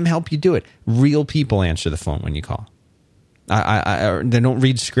can have them help you do it. Real people answer the phone when you call. They don't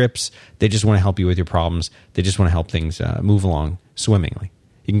read scripts. They just want to help you with your problems. They just want to help things move along swimmingly.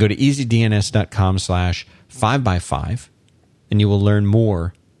 You can go to easydns.com/5x5, and you will learn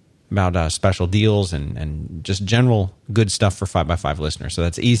more about special deals and just general good stuff for 5x5 listeners. So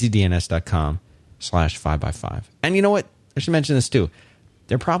that's easydns.com/5x5. And you know what? I should mention this too.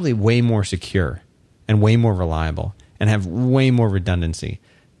 They're probably way more secure and way more reliable and have way more redundancy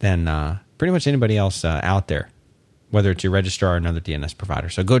than pretty much anybody else out there, whether it's your registrar or another DNS provider.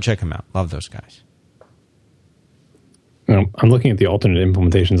 So go check them out. Love those guys. Well, I'm looking at the alternate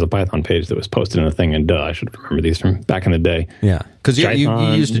implementations of Python page that was posted in a thing, and I should remember these from back in the day. Yeah, because you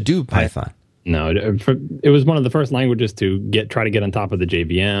used to do Python. No, it was one of the first languages to try to get on top of the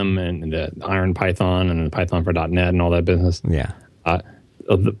JVM and the Iron Python and the Python for .NET and all that business. Yeah.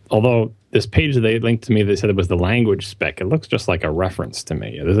 Although this page that they linked to me, they said it was the language spec. It looks just like a reference to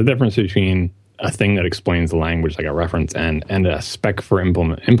me. There's a difference between a thing that explains the language like a reference and a spec for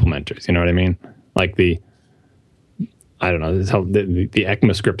implementers. You know what I mean? Like the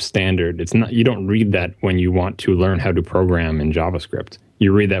ECMAScript standard. It's not. You don't read that when you want to learn how to program in JavaScript.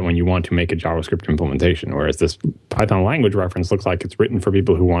 You read that when you want to make a JavaScript implementation. Whereas this Python language reference looks like it's written for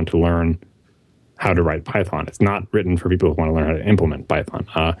people who want to learn how to write Python. It's not written for people who want to learn how to implement Python.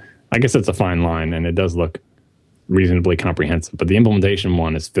 I guess it's a fine line, and it does look reasonably comprehensive. But the implementation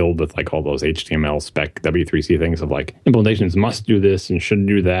one is filled with like all those HTML spec W3C things of like implementations must do this and should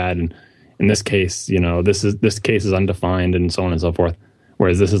do that, and in this case, this case is undefined and so on and so forth.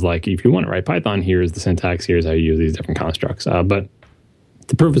 Whereas this is like, if you want to write Python, here's the syntax, here's how you use these different constructs. But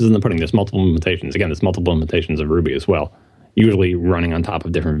the proof is in the pudding. There's multiple implementations. Again, there's multiple implementations of Ruby as well, usually running on top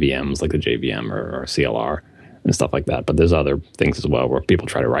of different VMs like the JVM or CLR and stuff like that. But there's other things as well where people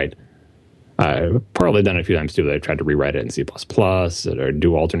try to write. Perl, they've done it a few times too. They've tried to rewrite it in C++ or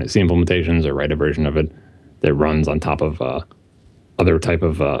do alternate C implementations or write a version of it that runs on top of other type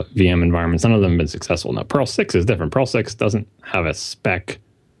of VM environments. None of them have been successful. Now, Perl 6 is different. Perl 6 doesn't have a spec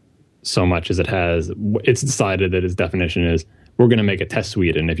so much as it's decided that its definition is we're going to make a test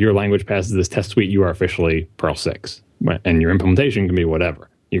suite, and if your language passes this test suite, you are officially Perl 6. And your implementation can be whatever.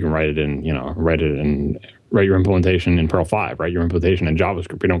 You can write your implementation in Perl 5, write your implementation in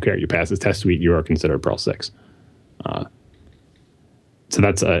JavaScript. We don't care. You pass this test suite, you are considered Perl 6. So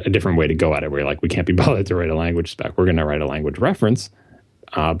that's a different way to go at it, where you're like, we can't be bothered to write a language spec. We're going to write a language reference,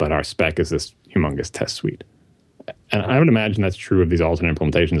 but our spec is this humongous test suite. And I would imagine that's true of these alternate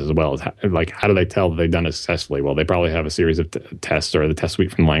implementations as well. How do they tell that they've done it successfully? Well, they probably have a series of tests or the test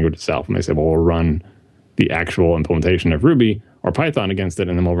suite from the language itself, and they say, well, we'll run the actual implementation of Ruby or Python against it,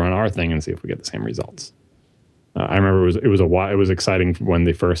 and then we'll run our thing and see if we get the same results. I remember it was exciting when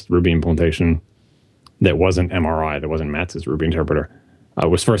the first Ruby implementation that wasn't MRI, that wasn't Matz's Ruby interpreter,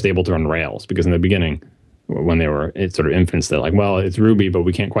 was first able to run Rails, because in the beginning, when they were sort of infants, they're like, well, it's Ruby, but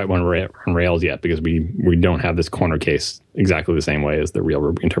we can't quite run Rails yet because we don't have this corner case exactly the same way as the real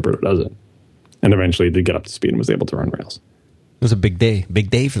Ruby interpreter does it. And eventually they got up to speed and was able to run Rails. It was a big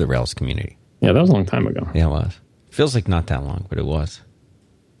day for the Rails community. Yeah, that was a long time ago. Yeah, it was. Feels like not that long, but it was.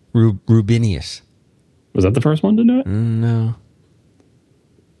 Rubinius. Was that the first one to do it? No.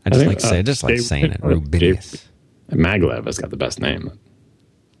 I just like saying it. Rubinius. Maglev has got the best name.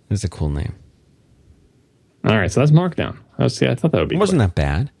 It's a cool name. All right, so that's Markdown. I thought that would be. It wasn't that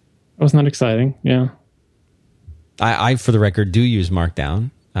bad. Wasn't that exciting? Yeah. I, for the record, do use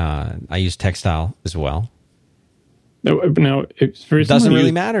Markdown. I use Textile as well. Now, it doesn't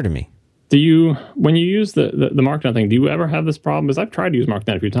really matter to me. When you use the Markdown thing, do you ever have this problem? Because I've tried to use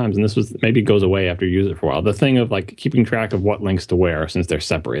Markdown a few times, and maybe it goes away after you use it for a while. The thing of like keeping track of what links to where, since they're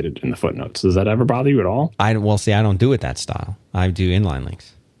separated in the footnotes. Does that ever bother you at all? I don't do it that style. I do inline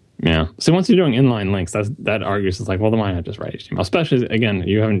links. Yeah. So once you're doing inline links, that argues it's like, well, then why not just write HTML? Especially, again,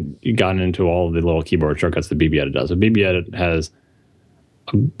 you haven't gotten into all of the little keyboard shortcuts that BBEdit does. So BBEdit has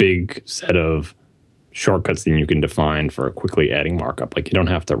a big set of shortcuts that you can define for quickly adding markup. Like you don't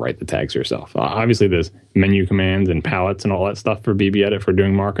have to write the tags yourself. Obviously, there's menu commands and palettes and all that stuff for BBEdit for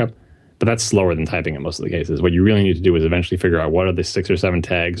doing markup, but that's slower than typing in most of the cases. What you really need to do is eventually figure out what are the 6 or 7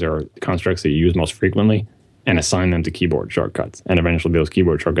 tags or constructs that you use most frequently and assign them to keyboard shortcuts. And eventually those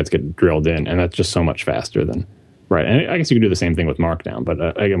keyboard shortcuts get drilled in, and that's just so much faster than... Right, and I guess you could do the same thing with Markdown.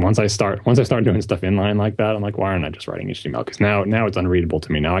 But again, once I start doing stuff inline like that, I'm like, why aren't I just writing HTML? Because now it's unreadable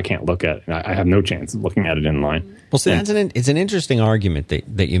to me. Now I can't look at it. I have no chance of looking at it inline. Well, see, it's an interesting argument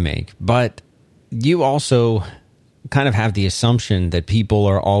that you make, but you also kind of have the assumption that people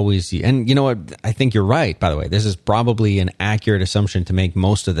are always, and you know what? I think you're right. By the way, this is probably an accurate assumption to make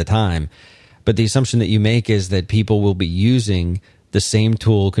most of the time. But the assumption that you make is that people will be using the same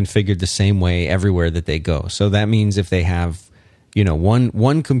tool configured the same way everywhere that they go. So that means if they have,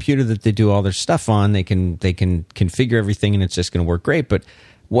 one computer that they do all their stuff on, they can configure everything and it's just going to work great. But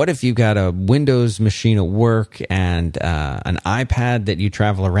what if you've got a Windows machine at work and an iPad that you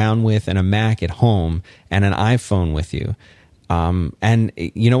travel around with and a Mac at home and an iPhone with you? And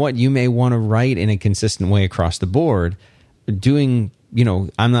you know what? You may want to write in a consistent way across the board. I'm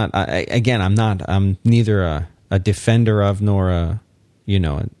neither a defender of nor a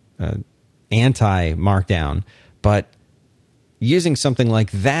anti Markdown, but using something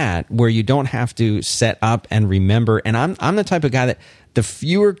like that where you don't have to set up and remember. And I'm the type of guy that the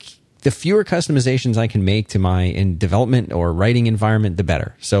fewer customizations I can make to my in development or writing environment, the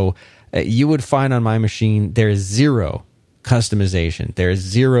better. So you would find on my machine there is zero customization. There is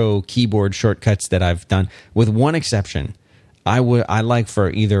zero keyboard shortcuts that I've done, with one exception. I like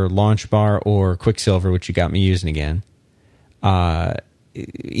for either LaunchBar or Quicksilver, which you got me using again.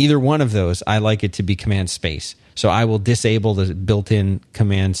 Either one of those, I like it to be command space. So I will disable the built-in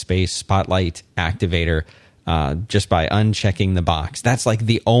command space spotlight activator just by unchecking the box. That's like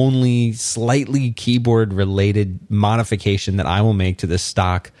the only slightly keyboard-related modification that I will make to the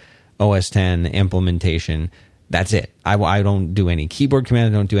stock OS X implementation. That's it. I don't do any keyboard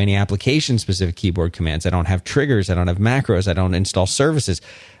commands. I don't do any application-specific keyboard commands. I don't have triggers. I don't have macros. I don't install services.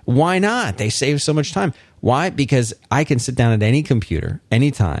 Why not? They save so much time. Why? Because I can sit down at any computer,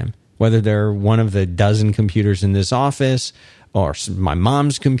 anytime, whether they're one of the dozen computers in this office or my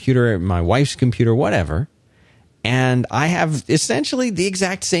mom's computer, my wife's computer, whatever, and I have essentially the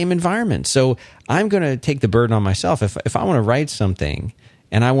exact same environment. So I'm going to take the burden on myself. If I want to write something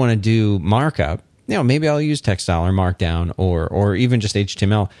and I want to do markup, maybe I'll use Textile or Markdown or even just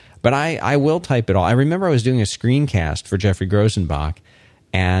HTML, but I will type it all. I remember I was doing a screencast for Jeffrey Grosenbach,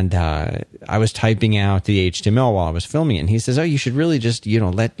 and I was typing out the HTML while I was filming it, and he says, you should really just,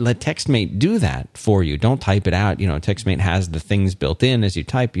 let TextMate do that for you. Don't type it out. TextMate has the things built in as you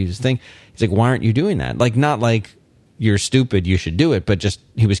type, you just think. He's like, why aren't you doing that? Like, not like you're stupid, you should do it, but just,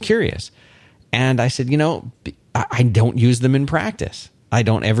 he was curious. And I said, I don't use them in practice. I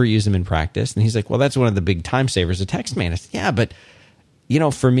don't ever use them in practice. And he's like, well, that's one of the big time savers of TextMate. I said, yeah, but,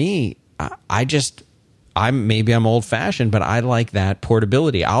 for me, I'm old fashioned, but I like that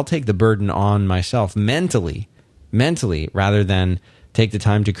portability. I'll take the burden on myself mentally, rather than take the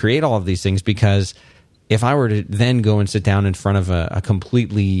time to create all of these things. Because if I were to then go and sit down in front of a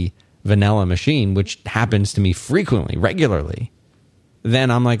completely vanilla machine, which happens to me frequently, regularly,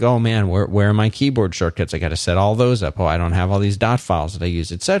 then I'm like, oh man, where are my keyboard shortcuts? I got to set all those up. Oh, I don't have all these dot files that I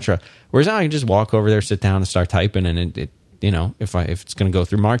use, etc. Whereas now I can just walk over there, sit down, and start typing, and it if it's going to go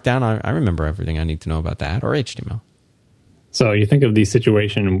through Markdown, I remember everything I need to know about that, or HTML. So you think of the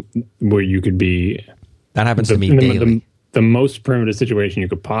situation where you could be... That happens to me daily. The most primitive situation you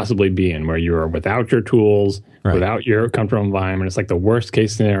could possibly be in, where you're without your tools, right, without your comfortable environment. It's like the worst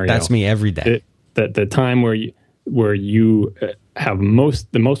case scenario. That's me every day. The time where you have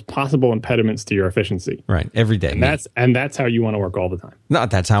the most possible impediments to your efficiency. Right, every day. And that's how you want to work all the time. No,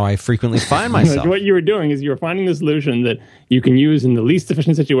 that's how I frequently find myself. What you were doing is you were finding the solution that you can use in the least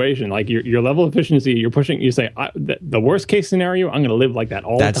efficient situation. Like your level of efficiency, you're pushing. You say the worst case scenario, I'm going to live like that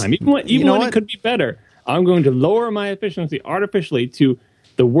all the time, even when it could be better. I'm going to lower my efficiency artificially to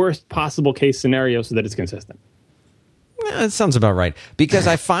the worst possible case scenario so that it's consistent. That sounds about right, because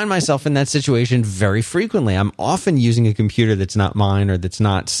I find myself in that situation very frequently. I'm often using a computer that's not mine, or that's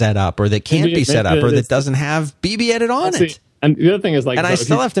not set up, or that can't be set up, or that doesn't have BBEdit on it. And the other thing is, I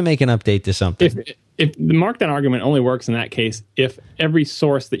still have to make an update to something. If the Markdown argument only works in that case if every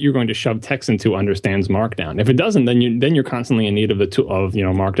source that you're going to shove text into understands Markdown. If it doesn't, then you're constantly in need of the tool of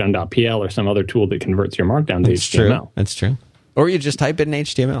Markdown.pl or some other tool that converts your Markdown to HTML. That's true. Or you just type it in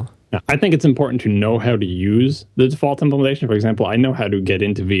HTML. Now, I think it's important to know how to use the default implementation. For example, I know how to get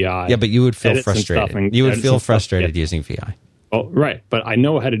into VI. Yeah, but you would feel frustrated. You would feel frustrated using VI. Well, right, but I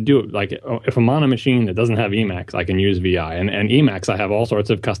know how to do it. Like if I'm on a machine that doesn't have Emacs, I can use VI. And Emacs, I have all sorts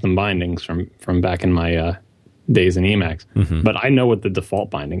of custom bindings from back in my days in Emacs. Mm-hmm. But I know what the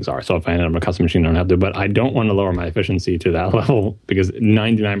default bindings are. So if I end up on a custom machine, I don't have to. But I don't want to lower my efficiency to that level because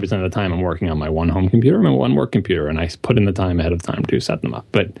 99% of the time I'm working on my one home computer and my one work computer, and I put in the time ahead of time to set them up.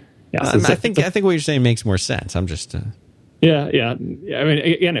 But yeah, I think what you're saying makes more sense. I'm just. Yeah. I mean,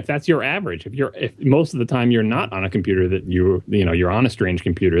 again, if that's your average, if most of the time you're not on a computer that you're on a strange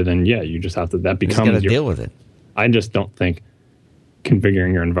computer, then yeah, you just have to. That becomes you got to deal with it. I just don't think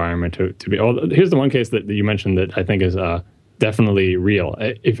configuring your environment to be. Oh, here's the one case that you mentioned that I think is definitely real.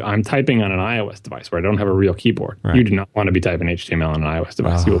 If I'm typing on an iOS device where I don't have a real keyboard, right. You do not want to be typing HTML on an iOS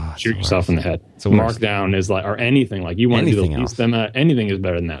device. You'll shoot yourself in the head. Markdown is like, or anything like you want to do the least amount. Anything is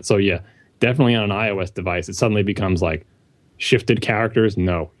better than that. So yeah, definitely on an iOS device, it suddenly becomes like. Shifted characters,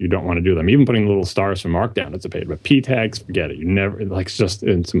 no, you don't want to do them. Even putting little stars for Markdown, it's a pain. But P tags, forget it. You never like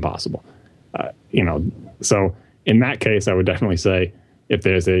it's impossible. So in that case, I would definitely say if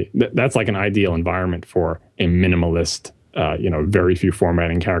there's that's like an ideal environment for a minimalist, very few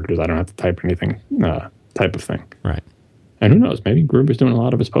formatting characters. I don't have to type anything type of thing. Right. And who knows? Maybe Gruber's doing a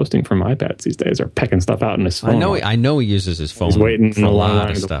lot of his posting from iPads these days, or pecking stuff out in his phone. I know he uses his phone. He's waiting for a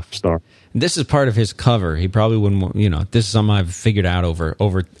lot of stuff. This is part of his cover. He probably wouldn't. This is something I've figured out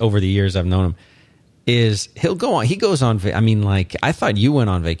over the years I've known him. Is he'll go on? He goes on. I mean, like I thought you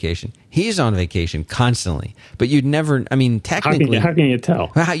went on vacation. He's on vacation constantly, but you'd never. I mean, technically, how can you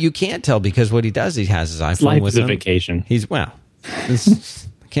tell? You can't tell because what he does, he has his iPhone with him. Vacation. I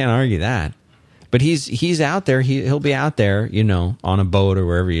can't argue that. But he's out there. He'll be out there, on a boat or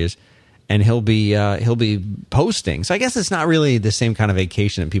wherever he is, and he'll be posting. So I guess it's not really the same kind of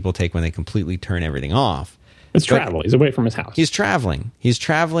vacation that people take when they completely turn everything off. It's travel. He's away from his house. He's traveling. He's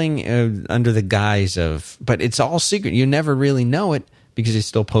traveling under the guise of, but it's all secret. You never really know it because he's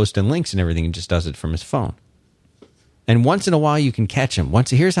still posting links and everything. He just does it from his phone. And once in a while you can catch him.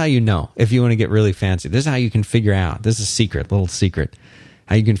 Here's how you know if you want to get really fancy. This is how you can figure out. This is a little secret.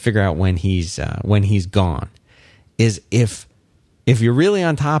 How you can figure out when he's gone is if you're really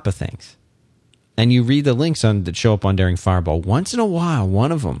on top of things and you read the links that show up on Daring Fireball, once in a while,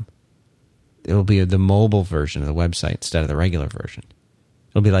 one of them, it'll be the mobile version of the website instead of the regular version.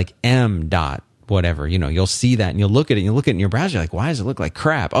 It'll be like M. whatever. You'll see that and you'll look at it in your browser. You're like, why does it look like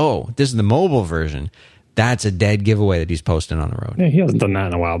crap? Oh, this is the mobile version. That's a dead giveaway that he's posting on the road. Yeah, he hasn't done that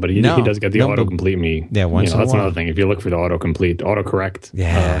in a while, but he does get the autocomplete me. Yeah, once in a while. That's another thing. If you look for the autocorrect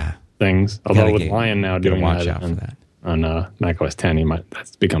things, although with Lion now doing watch out for that on Mac OS 10,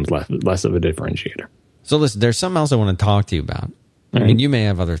 that becomes less of a differentiator. So listen, there's something else I want to talk to you about. I mean, you may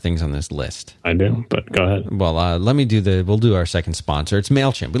have other things on this list. I do, but go ahead. Well, we'll do our second sponsor. It's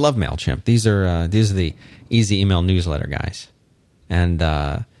MailChimp. We love MailChimp. These are the easy email newsletter guys, and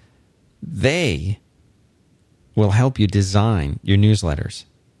they will help you design your newsletters.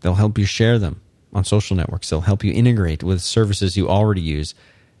 They'll help you share them on social networks. They'll help you integrate with services you already use,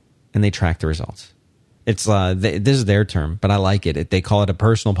 and they track the results. It's this is their term, but I like it. They call it a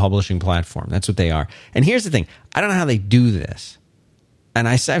personal publishing platform. That's what they are. And here's the thing. I don't know how they do this. And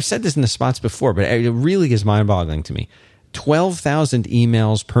I've said this in the spots before, but it really is mind-boggling to me. 12,000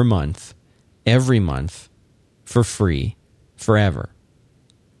 emails per month, every month, for free, forever.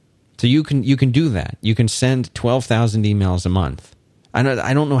 So you can do that. You can send 12,000 emails a month. I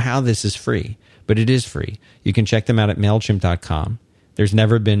don't know how this is free, but it is free. You can check them out at MailChimp.com. There's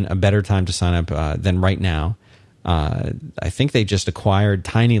never been a better time to sign up than right now. I think they just acquired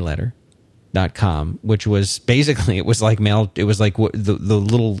TinyLetter.com, which was basically it was like the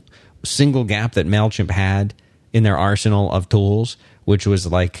little single gap that MailChimp had in their arsenal of tools, which was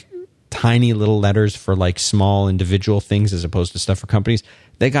like tiny little letters for like small individual things as opposed to stuff for companies.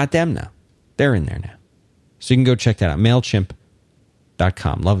 They got them now. They're in there now. So you can go check that out.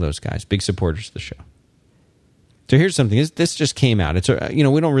 MailChimp.com. Love those guys. Big supporters of the show. So here's something. This just came out. It's we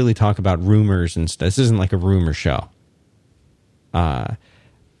don't really talk about rumors and stuff. This isn't like a rumor show. But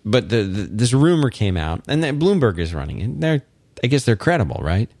this rumor came out, and then Bloomberg is running it. I guess they're credible,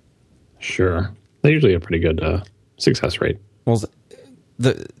 right? Sure. They usually have pretty good success rate. Well,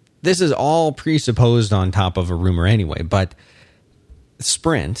 this is all presupposed on top of a rumor anyway, but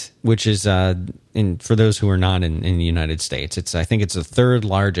Sprint, which is for those who are not in the United States, I think it's the third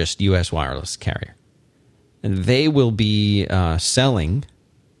largest U.S. wireless carrier, and they will be selling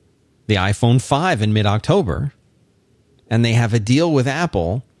the iPhone 5 in mid-October, and they have a deal with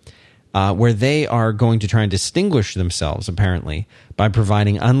Apple where they are going to try and distinguish themselves, apparently, by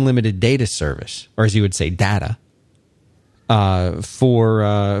providing unlimited data service, or as you would say, data,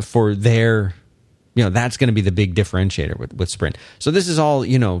 for their That's going to be the big differentiator with Sprint. So this is all,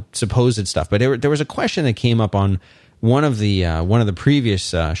 supposed stuff. But there was a question that came up on one of the previous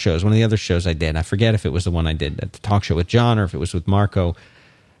shows, one of the other shows I did. I forget if it was the one I did at the talk show with John or if it was with Marco.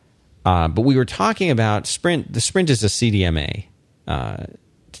 But we were talking about Sprint. The Sprint is a CDMA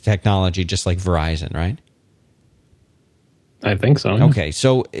technology, just like Verizon, right? I think so. Yeah. Okay,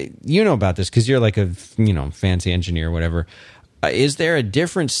 so you know about this because you're like a fancy engineer or whatever. Is there a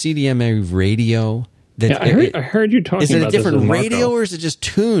different CDMA radio? I heard you talking about this. Is it a different radio Marco. or is it just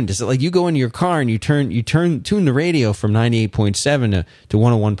tuned? Is it like you go into your car and you tune the radio from 98.7 to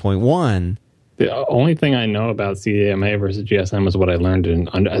 101.1? The only thing I know about CDMA versus GSM is what I learned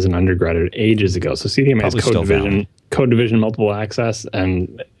as an undergraduate ages ago. So CDMA is code division multiple access,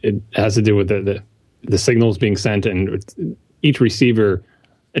 and it has to do with the signals being sent, and each receiver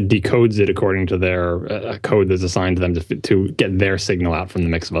decodes it according to their code that's assigned to them to get their signal out from the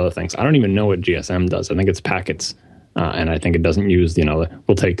mix of other things. I don't even know what GSM does. I think it's packets, and I think it doesn't use,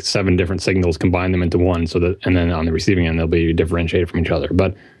 we'll take 7 different signals, combine them into one, and then on the receiving end, they'll be differentiated from each other.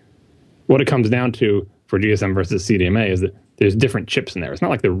 But what it comes down to for GSM versus CDMA is that there's different chips in there. It's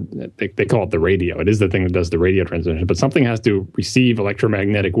not like they call it the radio. It is the thing that does the radio transmission, but something has to receive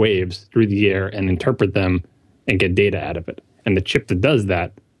electromagnetic waves through the air and interpret them and get data out of it. And the chip that does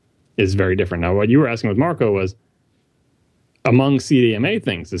that is very different. Now, what you were asking with Marco was, among CDMA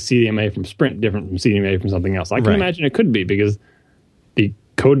things, is CDMA from Sprint different from CDMA from something else? I can imagine it could be, because the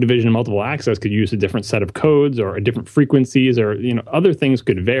code division multiple access could use a different set of codes or different frequencies, or other things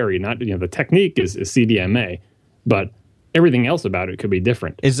could vary. Not the technique is CDMA, but everything else about it could be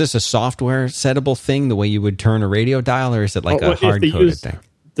different. Is this a software settable thing, the way you would turn a radio dial, or is it like a hard-coded thing?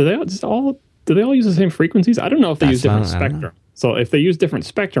 Do they all use the same frequencies? I don't know if they use different spectrum. So if they use different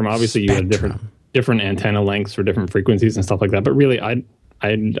spectrum, obviously you have different antenna lengths for different frequencies and stuff like that. But really, I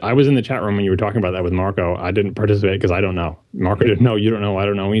was in the chat room when you were talking about that with Marco. I didn't participate because I don't know. Marco didn't know. You don't know. I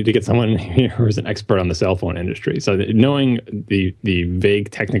don't know. We need to get someone here who's an expert on the cell phone industry. So knowing the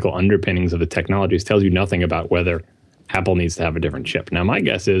vague technical underpinnings of the technologies tells you nothing about whether Apple needs to have a different chip. Now, my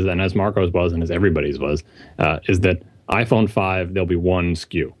guess is, and as Marco's was and as everybody's was, is that iPhone 5, there'll be one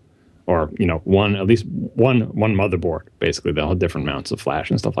SKU. Or, at least one motherboard. Basically, they'll have different amounts of flash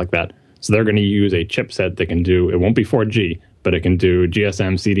and stuff like that. So they're going to use a chipset that can do, it won't be 4G, but it can do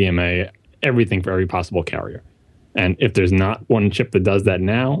GSM, CDMA, everything for every possible carrier. And if there's not one chip that does that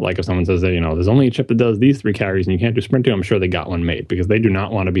now, like if someone says that, there's only a chip that does these 3 carriers and you can't do Sprint to, I'm sure they got one made, because they do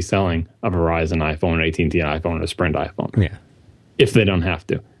not want to be selling a Verizon iPhone, an AT&T iPhone, and a Sprint iPhone. Yeah. If they don't have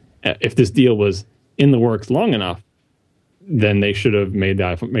to. If this deal was in the works long enough, then they should have made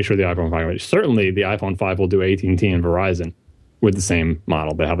make sure the iPhone 5. Certainly, the iPhone 5 will do AT&T and Verizon with the same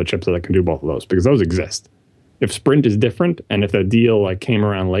model. They have a chipset that can do both of those, because those exist. If Sprint is different, and if the deal came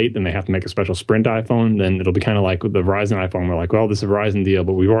around late, and they have to make a special Sprint iPhone, then it'll be kind of like with the Verizon iPhone. We're like, well, this is a Verizon deal,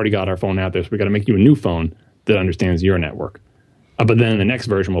 but we've already got our phone out there, so we got to make you a new phone that understands your network. But then the next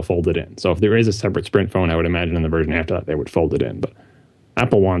version will fold it in. So if there is a separate Sprint phone, I would imagine in the version after that they would fold it in. But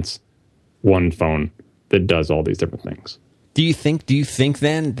Apple wants one phone that does all these different things. Do you think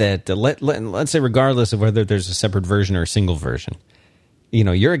then that let's say, regardless of whether there's a separate version or a single version,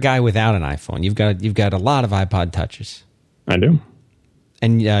 you're a guy without an iPhone. You've got a lot of iPod touches. I do.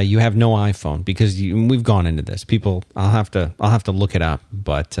 And you have no iPhone, because we've gone into this. People, I'll have to look it up,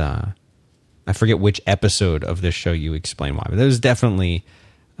 but I forget which episode of this show you explain why. But there was definitely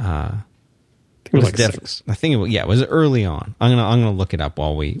it was like 6. I think it was early on. I'm gonna look it up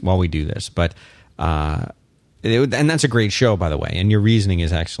while we do this, but. And that's a great show, by the way, and your reasoning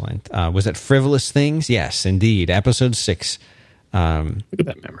is excellent. Was it Frivolous Things? Yes, indeed. Episode 6. Look at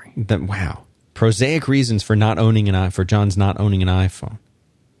that memory. Wow. Prosaic reasons for John's not owning an iPhone.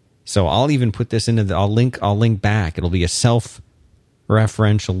 So I'll even put this into I'll link back. It'll be a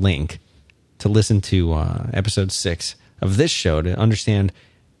self-referential link to listen to episode 6 of this show to understand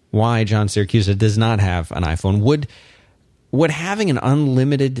why John Siracusa does not have an iPhone. Would having an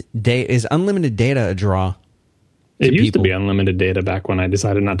unlimited data a draw? It used to be unlimited data back when I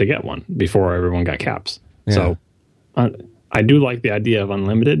decided not to get one, before everyone got caps. Yeah. So I do like the idea of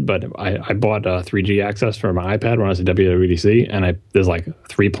unlimited, but I bought 3G access for my iPad when I was at WWDC, and there's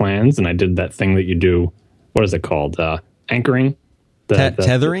 3 plans, and I did that thing that you do. What is it called? Anchoring?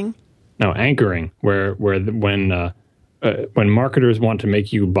 Tethering? No, anchoring, where when marketers want to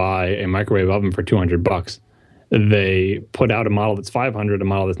make you buy a microwave oven for $200, they put out a model that's $500, a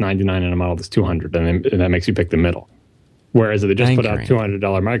model that's $99, and a model that's $200, and that makes you pick the middle. Whereas if they just put out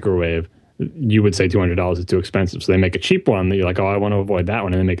 $200 microwave, you would say $200 is too expensive. So they make a cheap one that you're like, oh, I want to avoid that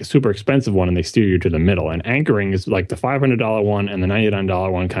one. And they make a super expensive one and they steer you to the middle. And anchoring is like the $500 one and the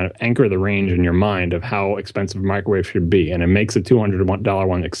 $99 one kind of anchor the range in your mind of how expensive a microwave should be. And it makes a $200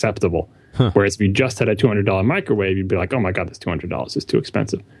 one acceptable. Whereas if you just had a $200 microwave, you'd be like, oh my God, this $200 is too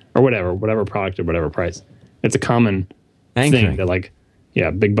expensive. Or whatever product at whatever price. It's a common thing that like,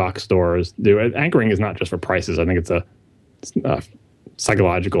 big box stores do. Anchoring is not just for prices. I think it's a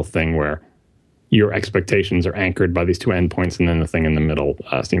psychological thing where your expectations are anchored by these two endpoints, and then the thing in the middle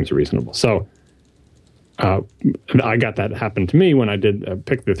seems reasonable. So I got that happen to me when I did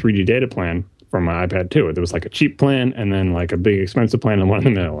pick the 3G data plan from my iPad 2. There was like a cheap plan and then like a big expensive plan and one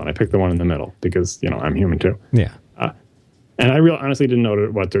in the middle. And I picked the one in the middle because, I'm human too. Yeah. And I honestly didn't know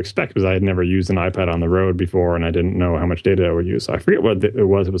what to expect because I had never used an iPad on the road before, and I didn't know how much data I would use. So I forget what it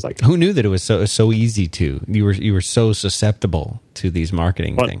was. It was like, who knew that it was so easy to? You were so susceptible to these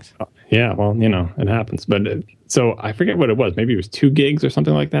marketing things. Yeah, well, it happens. But so I forget what it was. Maybe it was 2 gigs or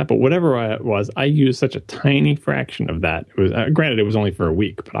something like that. But whatever it was, I used such a tiny fraction of that. It was granted it was only for a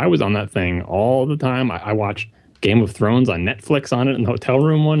week, but I was on that thing all the time. I watched Game of Thrones on Netflix on it in the hotel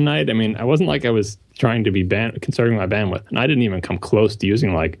room one night. I mean, I wasn't like I was trying to be conserving my bandwidth, and I didn't even come close to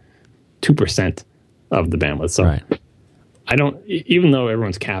using like 2% of the bandwidth. So right. I don't, even though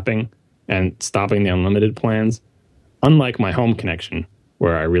everyone's capping and stopping the unlimited plans, unlike my home connection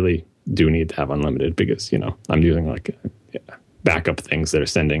where I really do need to have unlimited because, I'm using like backup things that are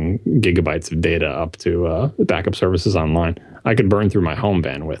sending gigabytes of data up to backup services online. I could burn through my home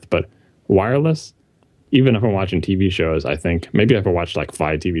bandwidth, but wireless, even if I'm watching TV shows, I think maybe if I watched like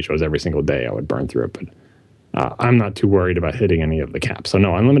 5 TV shows every single day, I would burn through it. But I'm not too worried about hitting any of the caps. So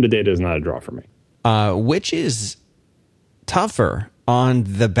no, unlimited data is not a draw for me. Which is tougher on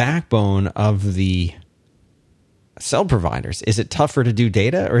the backbone of the cell providers? Is it tougher to do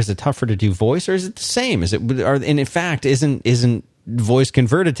data, or is it tougher to do voice, or is it the same? And in fact, isn't voice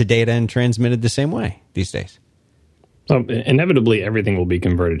converted to data and transmitted the same way these days? So inevitably, everything will be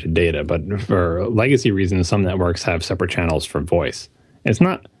converted to data, but for legacy reasons, some networks have separate channels for voice. It's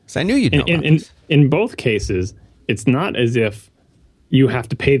not. So I knew you'd know about this. In both cases, it's not as if you have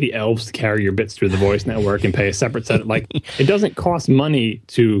to pay the elves to carry your bits through the voice network and pay a separate set. Like it doesn't cost money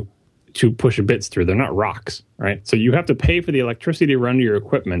to push bits through. They're not rocks, right? So you have to pay for the electricity to run your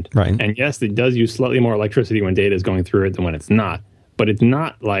equipment. Right. And yes, it does use slightly more electricity when data is going through it than when it's not. But it's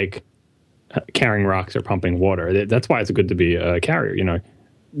not like carrying rocks or pumping water. That's why it's good to be a carrier.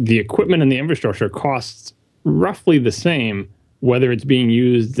 The equipment and the infrastructure costs roughly the same whether it's being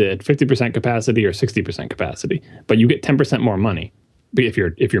used at 50% capacity or 60% capacity, but you get 10% more money if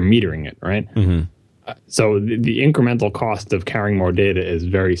you're metering it, right? Mm-hmm. So the incremental cost of carrying more data is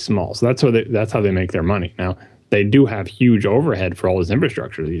very small. So that's how they make their money. Now, they do have huge overhead for all this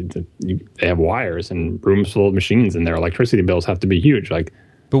infrastructure. They have wires and rooms full of machines, and their electricity bills have to be huge. But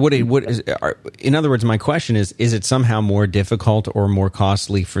in other words, my question is it somehow more difficult or more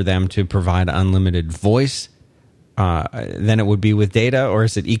costly for them to provide unlimited voice than it would be with data, or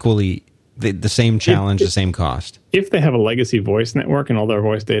is it equally the same challenge, the same cost? If they have a legacy voice network and all their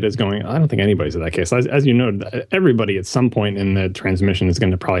voice data is going, I don't think anybody's in that case. As you know, everybody at some point in the transmission is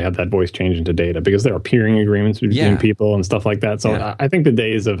going to probably have that voice change into data because there are peering agreements between people and stuff like that. So I think the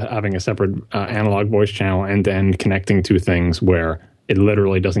days of having a separate analog voice channel end-to-end connecting to things where it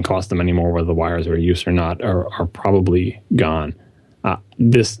literally doesn't cost them anymore whether the wires are in use or not are probably gone.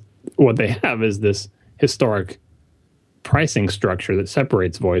 What they have is this historic pricing structure that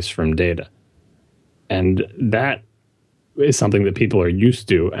separates voice from data. And that is something that people are used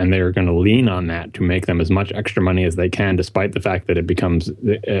to, and they're going to lean on that to make them as much extra money as they can, despite the fact that it becomes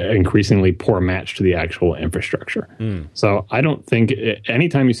an increasingly poor match to the actual infrastructure. So I don't think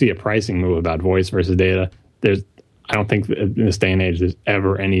anytime you see a pricing move about voice versus data, I don't think in this day and age there's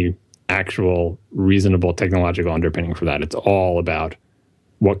ever any actual reasonable technological underpinning for that. It's all about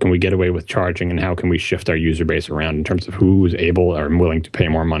what can we get away with charging and how can we shift our user base around in terms of who's able or willing to pay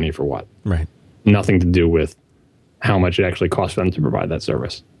more money for what. Right. Nothing to do with how much it actually costs for them to provide that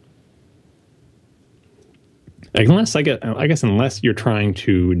service. Unless unless you're trying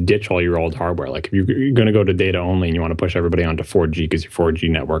to ditch all your old hardware, like if you're going to go to data only and you want to push everybody onto 4G because your 4G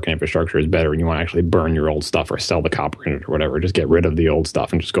network and infrastructure is better and you want to actually burn your old stuff or sell the copper in it or whatever, just get rid of the old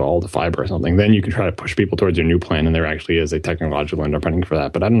stuff and just go all to fiber or something, then you can try to push people towards your new plan, and there actually is a technological underpinning for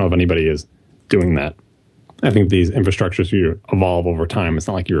that. But I don't know if anybody is doing that. I think these infrastructures evolve over time. It's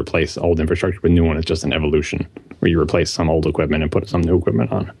not like you replace old infrastructure with new one. It's just an evolution where you replace some old equipment and put some new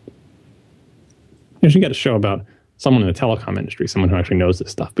equipment on. You should get a show about someone in the telecom industry, someone who actually knows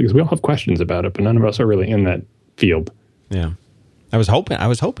this stuff, because we all have questions about it, but none of us are really in that field. Yeah. I was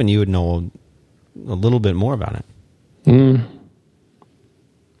hoping you would know a little bit more about it.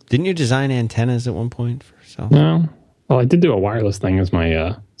 Didn't you design antennas at one point for yourself? No. Well, I did do a wireless thing as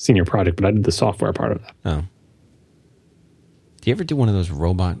my senior project, but I did the software part of that. Oh. Do you ever do one of those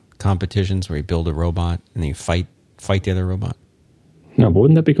robot competitions where you build a robot and then you fight the other robot? No, but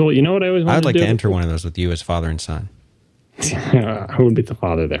wouldn't that be cool? You know what I always wanted I would like to do? to enter one of those with you as father and son. Who would be the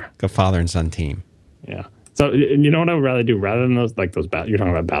father there? A father and son team. Yeah. So you know what I would rather do rather than those you're talking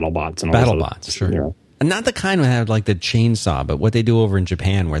about battle bots and all Battle those bots, sure. You know. And not the kind that have like the chainsaw, but what they do over in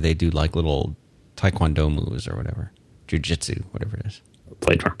Japan where they do like little taekwondo moves or whatever, jujitsu, whatever it is.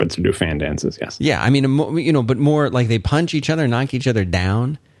 Play trumpets or do fan dances, yes. Yeah, I mean, but more like they punch each other, knock each other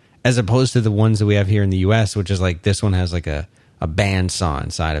down, as opposed to the ones that we have here in the U.S., which is like this one has like a bandsaw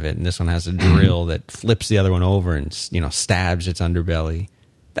inside of it, and this one has a drill that flips the other one over and stabs its underbelly.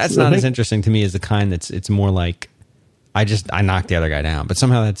 That's not as interesting to me as the kind it's more like I knocked the other guy down, but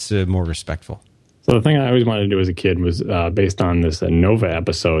somehow that's more respectful. So the thing I always wanted to do as a kid was based on this Nova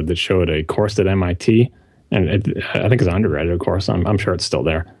episode that showed a course at MIT, and I think it's an undergraduate course. I'm sure it's still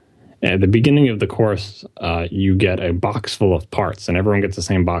there. At the beginning of the course, you get a box full of parts, and everyone gets the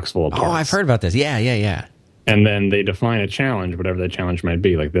same box full of parts. Oh, I've heard about this. Yeah. And then they define a challenge, whatever that challenge might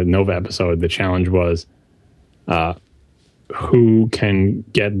be. Like the Nova episode, the challenge was who can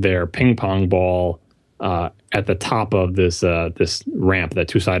get their ping pong ball at the top of this ramp, that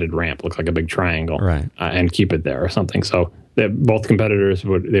two-sided ramp, looks like a big triangle, right? And keep it there or something. So both competitors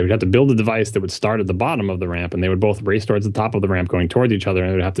would have to build a device that would start at the bottom of the ramp, and they would both race towards the top of the ramp, going towards each other,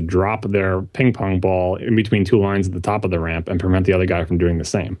 and they would have to drop their ping pong ball in between two lines at the top of the ramp and prevent the other guy from doing the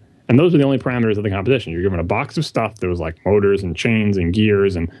same. And those are the only parameters of the competition. You're given a box of stuff. There was like motors and chains and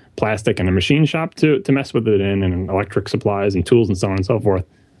gears and plastic and a machine shop to mess with it in, and electric supplies and tools and so on and so forth.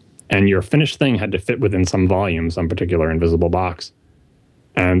 And your finished thing had to fit within some volume, some particular invisible box.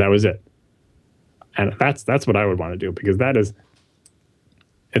 And that was it. And that's what I would want to do, because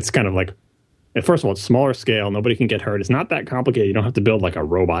it's kind of like, first of all, it's smaller scale. Nobody can get hurt. It's not that complicated. You don't have to build like a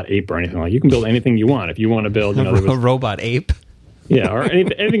robot ape or anything. Like, you can build anything you want. If you want to build, a robot ape. Yeah, or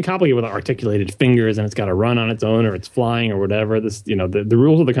anything complicated with articulated fingers, and it's got to run on its own, or it's flying, or whatever. The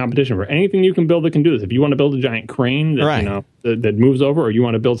rules of the competition for anything you can build that can do this. If you want to build a giant crane that right. that moves over, or you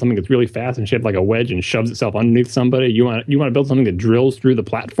want to build something that's really fast and shaped like a wedge and shoves itself underneath somebody, you want to build something that drills through the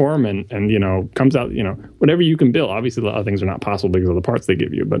platform and comes out, whatever you can build. Obviously, a lot of things are not possible because of the parts they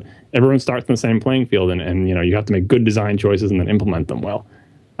give you, but everyone starts in the same playing field, and you have to make good design choices and then implement them well.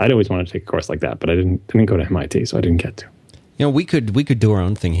 I'd always wanted to take a course like that, but I didn't go to MIT, so I didn't get to. We could do our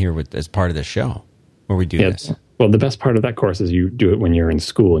own thing here as part of the show, where we do this. Well, the best part of that course is you do it when you're in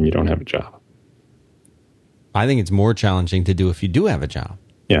school and you don't have a job. I think it's more challenging to do if you do have a job.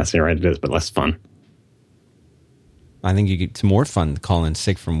 Yes, you're right, it is, but less fun. I think it's more fun to call in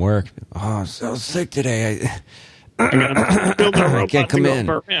sick from work. Oh, I'm so sick today. I gotta build a robot can't come in.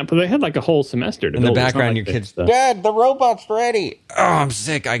 But they had like a whole semester to in build. The background, your kids, Dad, the robot's ready. Oh, I'm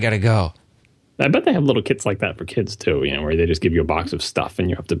sick. I gotta go. I bet they have little kits like that for kids too, where they just give you a box of stuff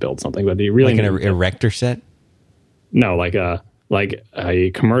and you have to build something. But you really like an erector set? No, like a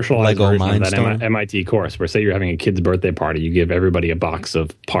commercialized Lego version of that Mindstorm? MIT course, where say you're having a kid's birthday party, you give everybody a box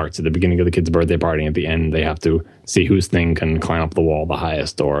of parts at the beginning of the kid's birthday party, and at the end they have to see whose thing can climb up the wall the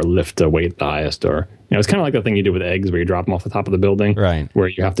highest, or lift a weight the highest, or it's kind of like the thing you do with eggs where you drop them off the top of the building, right? Where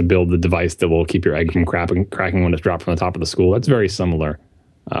you have to build the device that will keep your egg from cracking when it's dropped from the top of the school. That's very similar.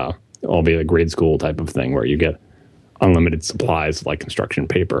 Albeit a grade school type of thing where you get unlimited supplies like construction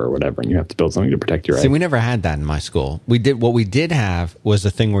paper or whatever, and you have to build something to protect your egg. See, we never had that in my school. What we did have was a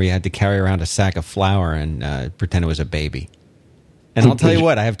thing where you had to carry around a sack of flour and pretend it was a baby. And I'll tell you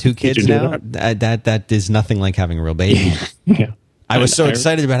what, I have two kids now. That is nothing like having a real baby. Yeah. I was so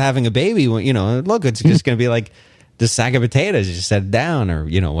excited about having a baby. Look, it's just going to be like the sack of potatoes. You just set it down, or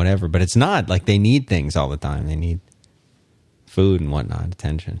whatever. But it's not. Like, they need things all the time. They need food and whatnot,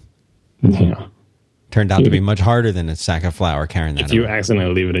 attention. Yeah. Turned out to be much harder than a sack of flour carrying that. If you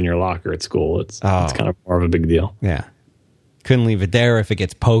accidentally leave it in your locker at school, it's kind of more of a big deal. Yeah. Couldn't leave it there. If it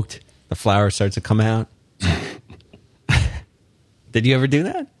gets poked, the flour starts to come out. Did you ever do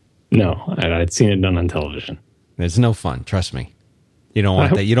that? No, I'd seen it done on television. It's no fun. Trust me. You don't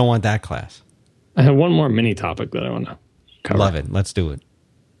want that. You don't want that class. I have one more mini topic that I want to cover. Love it. Let's do it.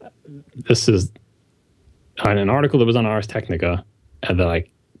 This is an article that was on Ars Technica that I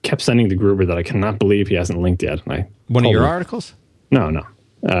kept sending to Gruber that I cannot believe he hasn't linked yet. And one of your articles? No.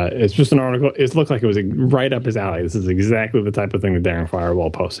 It's just an article. It looked like it was right up his alley. This is exactly the type of thing that Daring Firewall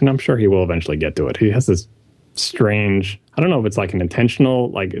posts, and I'm sure he will eventually get to it. He has this strange, I don't know if it's like an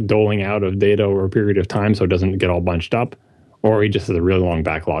intentional, like doling out of data over a period of time so it doesn't get all bunched up, or he just has a really long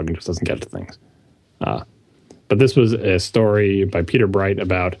backlog and just doesn't get to things. But this was a story by Peter Bright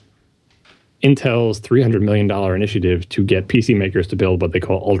about Intel's $300 million initiative to get PC makers to build what they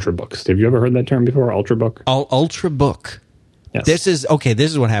call ultrabooks. Have you ever heard that term before, ultrabook? Ultrabook. Yes. This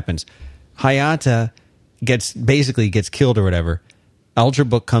is what happens. Hayata gets killed or whatever.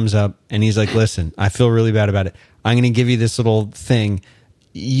 Ultrabook comes up and he's like, listen, I feel really bad about it. I'm going to give you this little thing.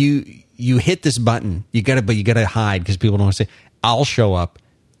 You hit this button. You gotta hide because people don't want to say, I'll show up.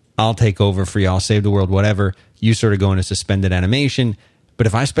 I'll take over for you. I'll save the world, whatever. You sort of go into suspended animation. But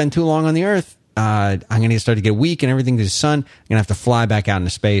if I spend too long on the Earth, I'm going to start to get weak and everything to the sun. I'm going to have to fly back out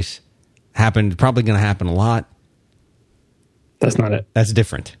into space. Probably going to happen a lot. That's not it. That's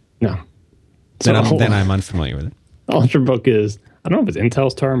different. No. Then I'm unfamiliar with it. Ultrabook is, I don't know if it's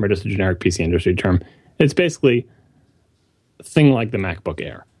Intel's term or just a generic PC industry term. It's basically a thing like the MacBook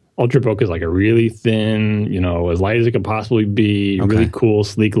Air. Ultrabook is like a really thin, as light as it could possibly be, really cool,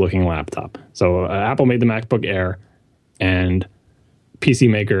 sleek-looking laptop. So Apple made the MacBook Air, and PC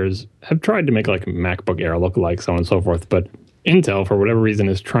makers have tried to make like a MacBook Air look like, so on and so forth. But Intel, for whatever reason,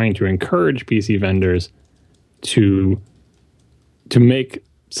 is trying to encourage PC vendors to make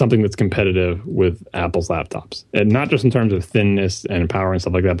something that's competitive with Apple's laptops. And not just in terms of thinness and power and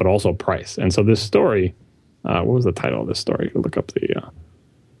stuff like that, but also price. And so this story, what was the title of this story? Look up the...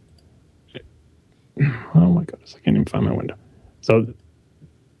 oh my goodness, I can't even find my window. So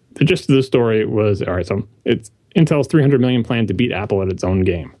the gist of the story was, all right, so it's Intel's $300 million plan to beat Apple at its own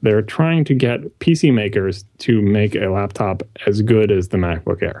game. They're trying to get PC makers to make a laptop as good as the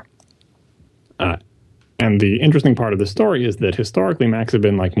MacBook Air. And the interesting part of the story is that historically Macs have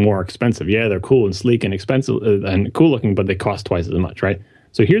been like more expensive. Yeah, they're cool and sleek and expensive and cool looking, but they cost twice as much, right?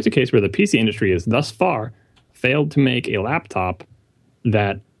 So here's a case where the PC industry has thus far failed to make a laptop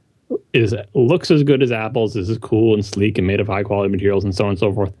that looks as good as Apple's, is cool and sleek and made of high quality materials and so on and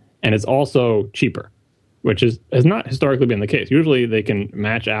so forth. And it's also cheaper, which has not historically been the case. Usually they can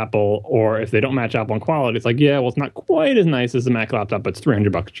match Apple, or if they don't match Apple in quality, it's like, yeah, well, it's not quite as nice as the Mac laptop, but it's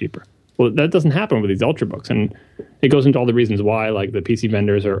 $300 cheaper. Well, that doesn't happen with these ultrabooks. And it goes into all the reasons why, like the PC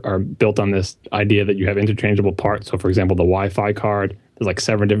vendors are built on this idea that you have interchangeable parts. So for example, the Wi-Fi card, there's like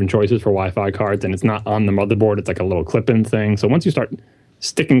 7 different choices for Wi-Fi cards, and it's not on the motherboard. It's like a little clip-in thing. So once you start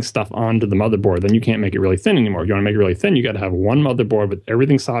sticking stuff onto the motherboard, then you can't make it really thin anymore. If you want to make it really thin, you got to have one motherboard with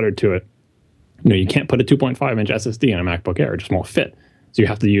everything soldered to it. You can't put a 2.5-inch SSD in a MacBook Air. It just won't fit. So you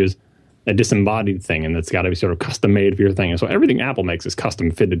have to use a disembodied thing, and it's got to be sort of custom made for your thing. And so everything Apple makes is custom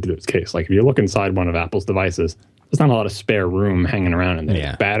fitted to its case. Like if you look inside one of Apple's devices, there's not a lot of spare room hanging around in there.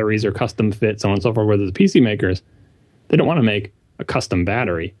 Yeah. Batteries are custom fit, so on and so forth. Whereas the PC makers, they don't want to make a custom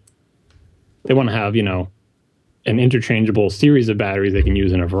battery. They want to have, an interchangeable series of batteries they can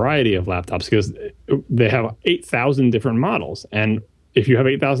use in a variety of laptops, because they have 8,000 different models. And if you have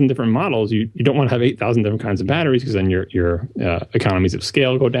 8,000 different models, you don't want to have 8,000 different kinds of batteries, because then your economies of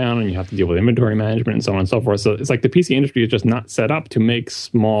scale go down and you have to deal with inventory management and so on and so forth. So it's like the PC industry is just not set up to make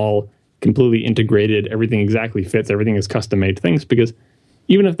small, completely integrated, everything exactly fits, everything is custom made things, because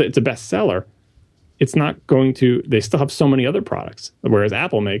even if it's a bestseller, it's not going to, they still have so many other products. Whereas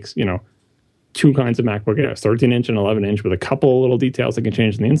Apple makes, 2 kinds of MacBook Airs, 13-inch and 11-inch, with a couple of little details that can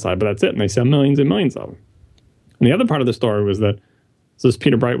change on the inside, but that's it. And they sell millions and millions of them. And the other part of the story was that, so this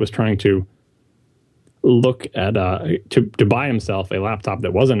Peter Bright was trying to look at, to buy himself a laptop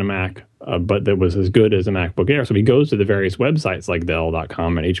that wasn't a Mac, but that was as good as a MacBook Air. So he goes to the various websites like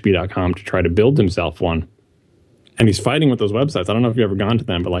Dell.com and HP.com to try to build himself one. And he's fighting with those websites. I don't know if you've ever gone to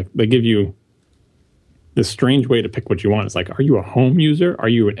them, but like they give you this strange way to pick what you want. It's like, are you a home user? Are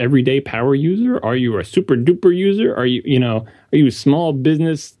you an everyday power user? Are you a super duper user? Are you, are you a small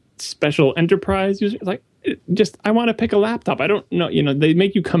business special enterprise user? It's like, I want to pick a laptop. I don't know. They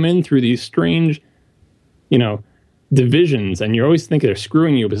make you come in through these strange, divisions, and you always think they're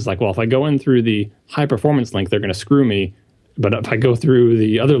screwing you. But it's like, well, if I go in through the high performance link, they're going to screw me. But if I go through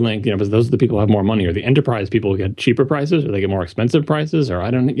the other link, because those are the people who have more money, or the enterprise people who get cheaper prices, or they get more expensive prices, or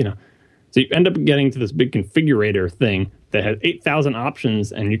I don't, So you end up getting to this big configurator thing that has 8,000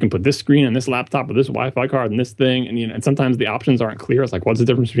 options, and you can put this screen and this laptop with this Wi-Fi card and this thing, and and sometimes the options aren't clear. It's like, what's the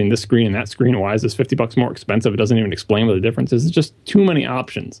difference between this screen and that screen? Why is this $50 more expensive? It doesn't even explain what the difference is. It's just too many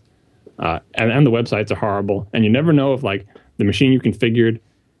options, and the websites are horrible, and you never know if like the machine you configured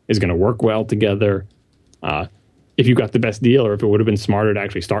is going to work well together. If you got the best deal, or if it would have been smarter to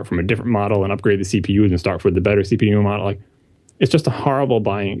actually start from a different model and upgrade the CPUs and start with the better CPU model. Like, it's just a horrible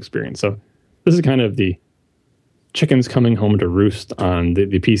buying experience. So this is kind of the chickens coming home to roost on the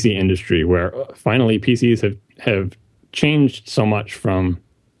PC industry, where finally PCs have changed so much from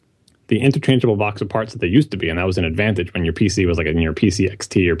the interchangeable box of parts that they used to be, and that was an advantage when your PC was like in your PC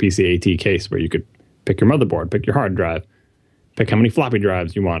XT or PC AT case, where you could pick your motherboard, pick your hard drive, pick how many floppy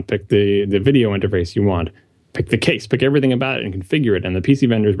drives you want, pick the video interface you want, pick the case, pick everything about it and configure it. And the PC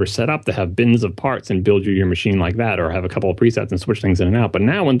vendors were set up to have bins of parts and build you your machine like that, or have a couple of presets and switch things in and out. But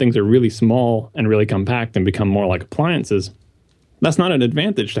now when things are really small and really compact and become more like appliances, that's not an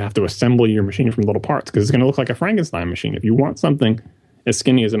advantage to have to assemble your machine from little parts, because it's going to look like a Frankenstein machine. If you want something as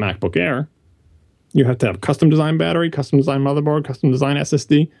skinny as a MacBook Air, you have to have custom design battery, custom design motherboard, custom design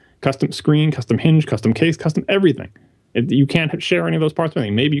SSD, custom screen, custom hinge, custom case, custom everything. You can't share any of those parts with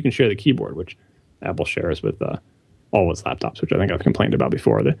anything. Maybe you can share the keyboard, which Apple shares with all its laptops, which I think I've complained about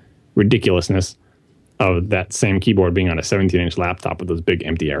before. The ridiculousness of that same keyboard being on a 17-inch laptop with those big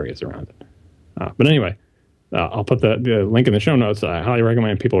empty areas around it. But anyway, I'll put the link in the show notes. I highly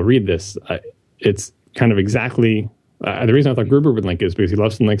recommend people read this. It's kind of exactly... the reason I thought Gruber would link is because he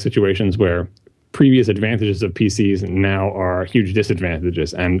loves to link situations where previous advantages of PCs now are huge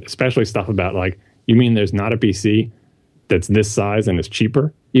disadvantages, and especially stuff about, like, you mean there's not a PC that's this size and is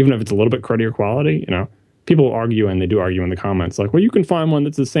cheaper, even if it's a little bit cruddier quality? You know, people argue, and they do argue in the comments, like, well, you can find one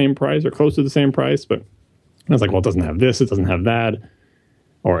that's the same price or close to the same price, but I was like, well, it doesn't have this, it doesn't have that,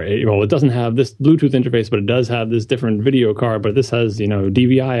 or it doesn't have this Bluetooth interface, but it does have this different video card, but this has,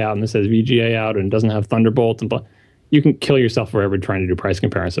 DVI out and this has VGA out and doesn't have Thunderbolt and blah. You can kill yourself forever trying to do price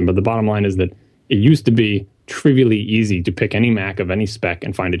comparison, but the bottom line is that it used to be trivially easy to pick any Mac of any spec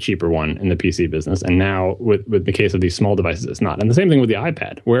and find a cheaper one in the PC business. And now, with the case of these small devices, it's not. And the same thing with the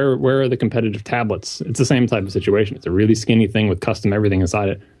iPad. Where are the competitive tablets? It's the same type of situation. It's a really skinny thing with custom everything inside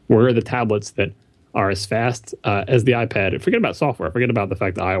it. Where are the tablets that are as fast as the iPad? Forget about software. Forget about the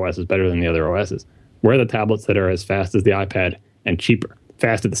fact that iOS is better than the other OSs. Where are the tablets that are as fast as the iPad and cheaper?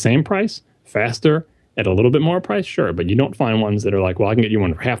 Fast at the same price? Faster? At a little bit more price? Sure. But you don't find ones that are like, well, I can get you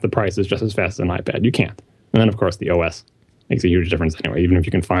one for half the price. It's just as fast as an iPad. You can't. And then, of course, the OS makes a huge difference anyway. Even if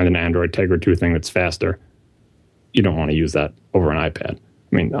you can find an Android Tegra 2 thing that's faster, you don't want to use that over an iPad.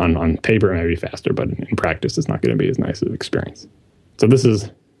 I mean, on paper it may be faster, but in practice it's not going to be as nice of an experience. So this is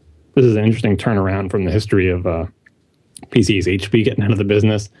an interesting turnaround from the history of PCs. HP getting out of the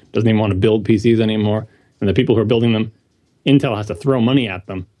business, doesn't even want to build PCs anymore. And the people who are building them, Intel has to throw money at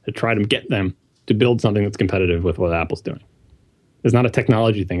them to try to get them to build something that's competitive with what Apple's doing. It's not a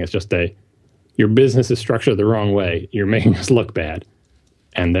technology thing. It's just your business is structured the wrong way. You're making us look bad.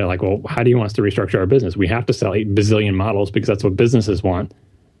 And they're like, well, how do you want us to restructure our business? We have to sell 8 bazillion models because that's what businesses want.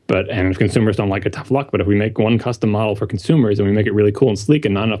 And if consumers don't like it, tough luck. But if we make one custom model for consumers and we make it really cool and sleek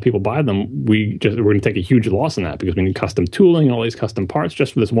and not enough people buy them, we're going to take a huge loss in that, because we need custom tooling and all these custom parts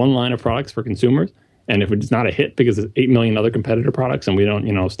just for this one line of products for consumers. And if it's not a hit because there's 8 million other competitor products and we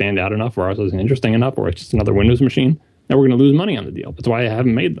don't, stand out enough, or ours isn't interesting enough, or it's just another Windows machine, then we're going to lose money on the deal. That's why I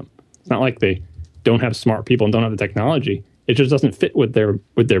haven't made them. It's not like they don't have smart people and don't have the technology. It just doesn't fit with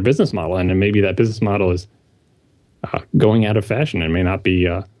their business model. And then maybe that business model is going out of fashion and may not be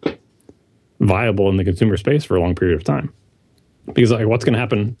viable in the consumer space for a long period of time. Because what's going to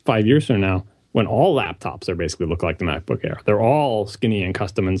happen 5 years from now when all laptops are basically look like the MacBook Air? They're all skinny and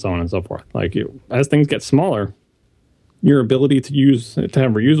custom and so on and so forth. As things get smaller, your ability to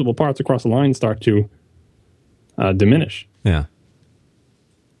have reusable parts across the line start to diminish. Yeah.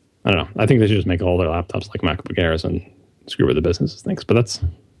 I don't know. I think they should just make all their laptops like MacBook Airs and screw with the businesses things. But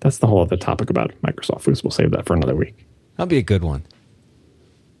that's the whole other topic about Microsoft. We'll save that for another week. That'll be a good one.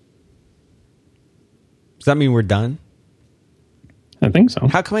 Does that mean we're done? I think so.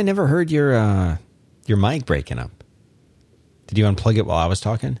 How come I never heard your mic breaking up? Did you unplug it while I was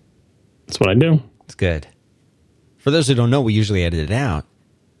talking? That's what I do. It's good. For those who don't know, we usually edit it out.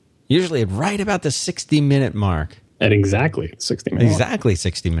 Usually at right about the 60-minute mark. At exactly 60-minute mark. Exactly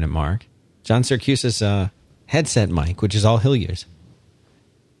 60-minute mark. John Syracuse' headset mic, which is all he'll use,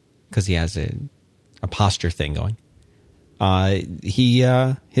 because he has a posture thing going.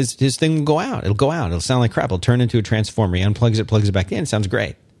 His thing will go out. It'll go out. It'll sound like crap. It'll turn into a transformer. He unplugs it, plugs it back in. It sounds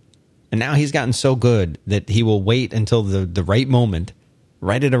great. And now he's gotten so good that he will wait until the right moment,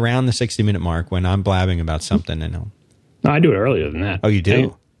 right at around the 60-minute mark when I'm blabbing about something. And No, I do it earlier than that. Oh, you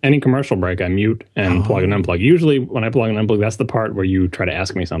do? Any commercial break, I mute and plug and unplug. Usually when I plug and unplug, that's the part where you try to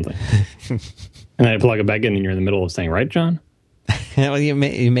ask me something. And I plug it back in and you're in the middle of saying, right, John? Well, you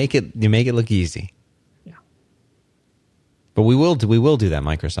make it look easy. Yeah. But we will do that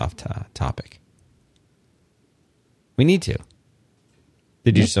Microsoft topic. We need to.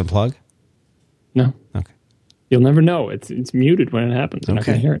 Did you just unplug? No. Okay. You'll never know. It's muted when it happens. You're not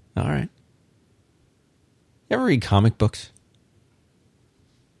going to hear it. All right. You ever read comic books?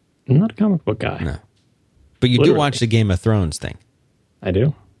 I'm not a comic book guy. No. But you do watch the Game of Thrones thing. I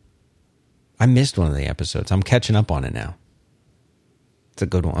do. I missed one of the episodes. I'm catching up on it now. It's a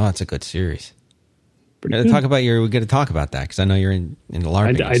good one. Oh, it's a good series. We got to talk about that because I know you're in the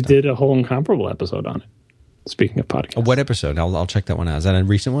LARPing. I did a whole Incomparable episode on it. Speaking of podcasts. What episode? I'll check that one out. Is that a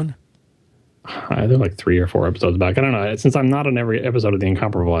recent one? They're like 3 or 4 episodes back. I don't know. Since I'm not on every episode of The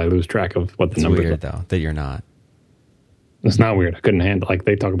Incomparable, I lose track of what the numbers are. It's weird, though, that you're not. It's not weird. I couldn't handle. Like,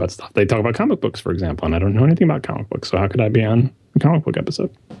 they talk about stuff. They talk about comic books, for example, and I don't know anything about comic books, so how could I be on a comic book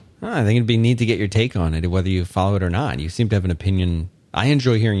episode? I think it'd be neat to get your take on it, whether you follow it or not. You seem to have an opinion. I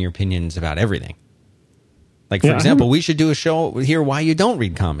enjoy hearing your opinions about everything. Like, for example, we should do a show here why you don't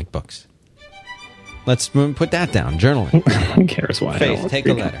read comic books. Let's put that down. Journaling. Who cares why? Faith, take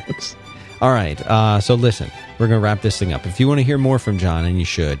a letter. All right. So listen, we're going to wrap this thing up. If you want to hear more from John, and you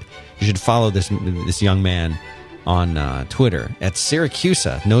should follow this young man on Twitter at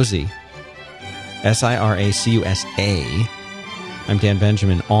Siracusa, Nosy, Siracusa. I'm Dan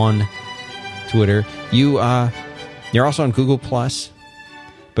Benjamin on Twitter. You're also on Google Plus,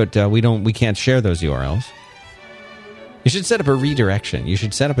 but we can't share those URLs. You should set up a redirection. You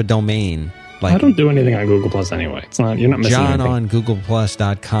should set up a domain. Like, I don't do anything on Google Plus anyway. It's not. You're not missing anything.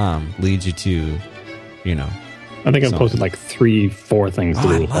 JohnOnGooglePlus.com leads you to, I think I've posted like 3-4 things to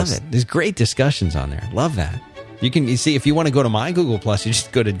Google Plus. I love it. There's great discussions on there. Love that. You see, if you want to go to my Google Plus, you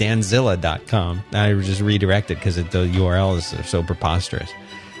just go to danzilla.com. I just redirect it because the URL is so preposterous.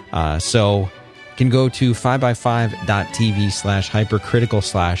 So you can go to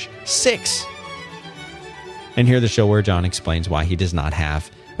 5by5.tv/hypercritical/6 and hear the show where John explains why he does not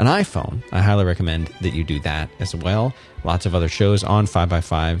have an iPhone. I highly recommend that you do that as well. Lots of other shows on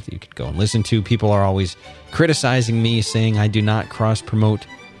 5by5 that you could go and listen to. People are always criticizing me, saying I do not cross-promote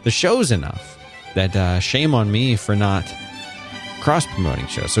the shows enough. That shame on me for not cross-promoting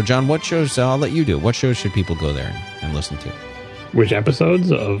shows. So, John, what shows, I'll let you do. What shows should people go there and listen to? Which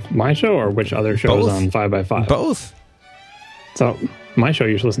episodes of my show or which other shows on 5by5? Both. So, my show,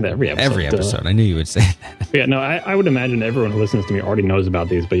 you should listen to every episode. Every episode. I knew you would say that. Yeah, no, I would imagine everyone who listens to me already knows about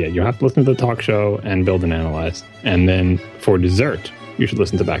these. But yeah, you have to listen to the talk show and Build and Analyze. And then for dessert, you should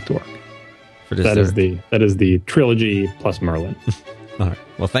listen to Back to Work. For dessert. That is the trilogy plus Merlin. All right.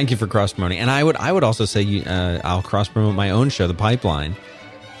 Well, thank you for cross-promoting. And I would also say I'll cross-promote my own show, The Pipeline.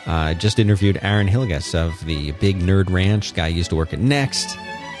 I just interviewed Aaron Hilges of the Big Nerd Ranch. Guy used to work at Next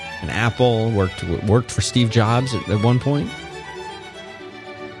and Apple, worked for Steve Jobs at one point.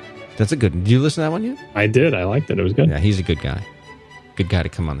 That's a good one. Did you listen to that one yet? I did. I liked it. It was good. Yeah, he's a good guy. Good guy to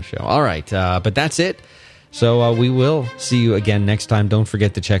come on the show. All right. But that's it. So we will see you again next time. Don't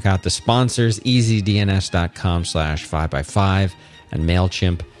forget to check out the sponsors, easydns.com/5by5 and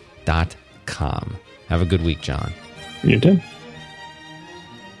MailChimp.com. Have a good week, John. You too.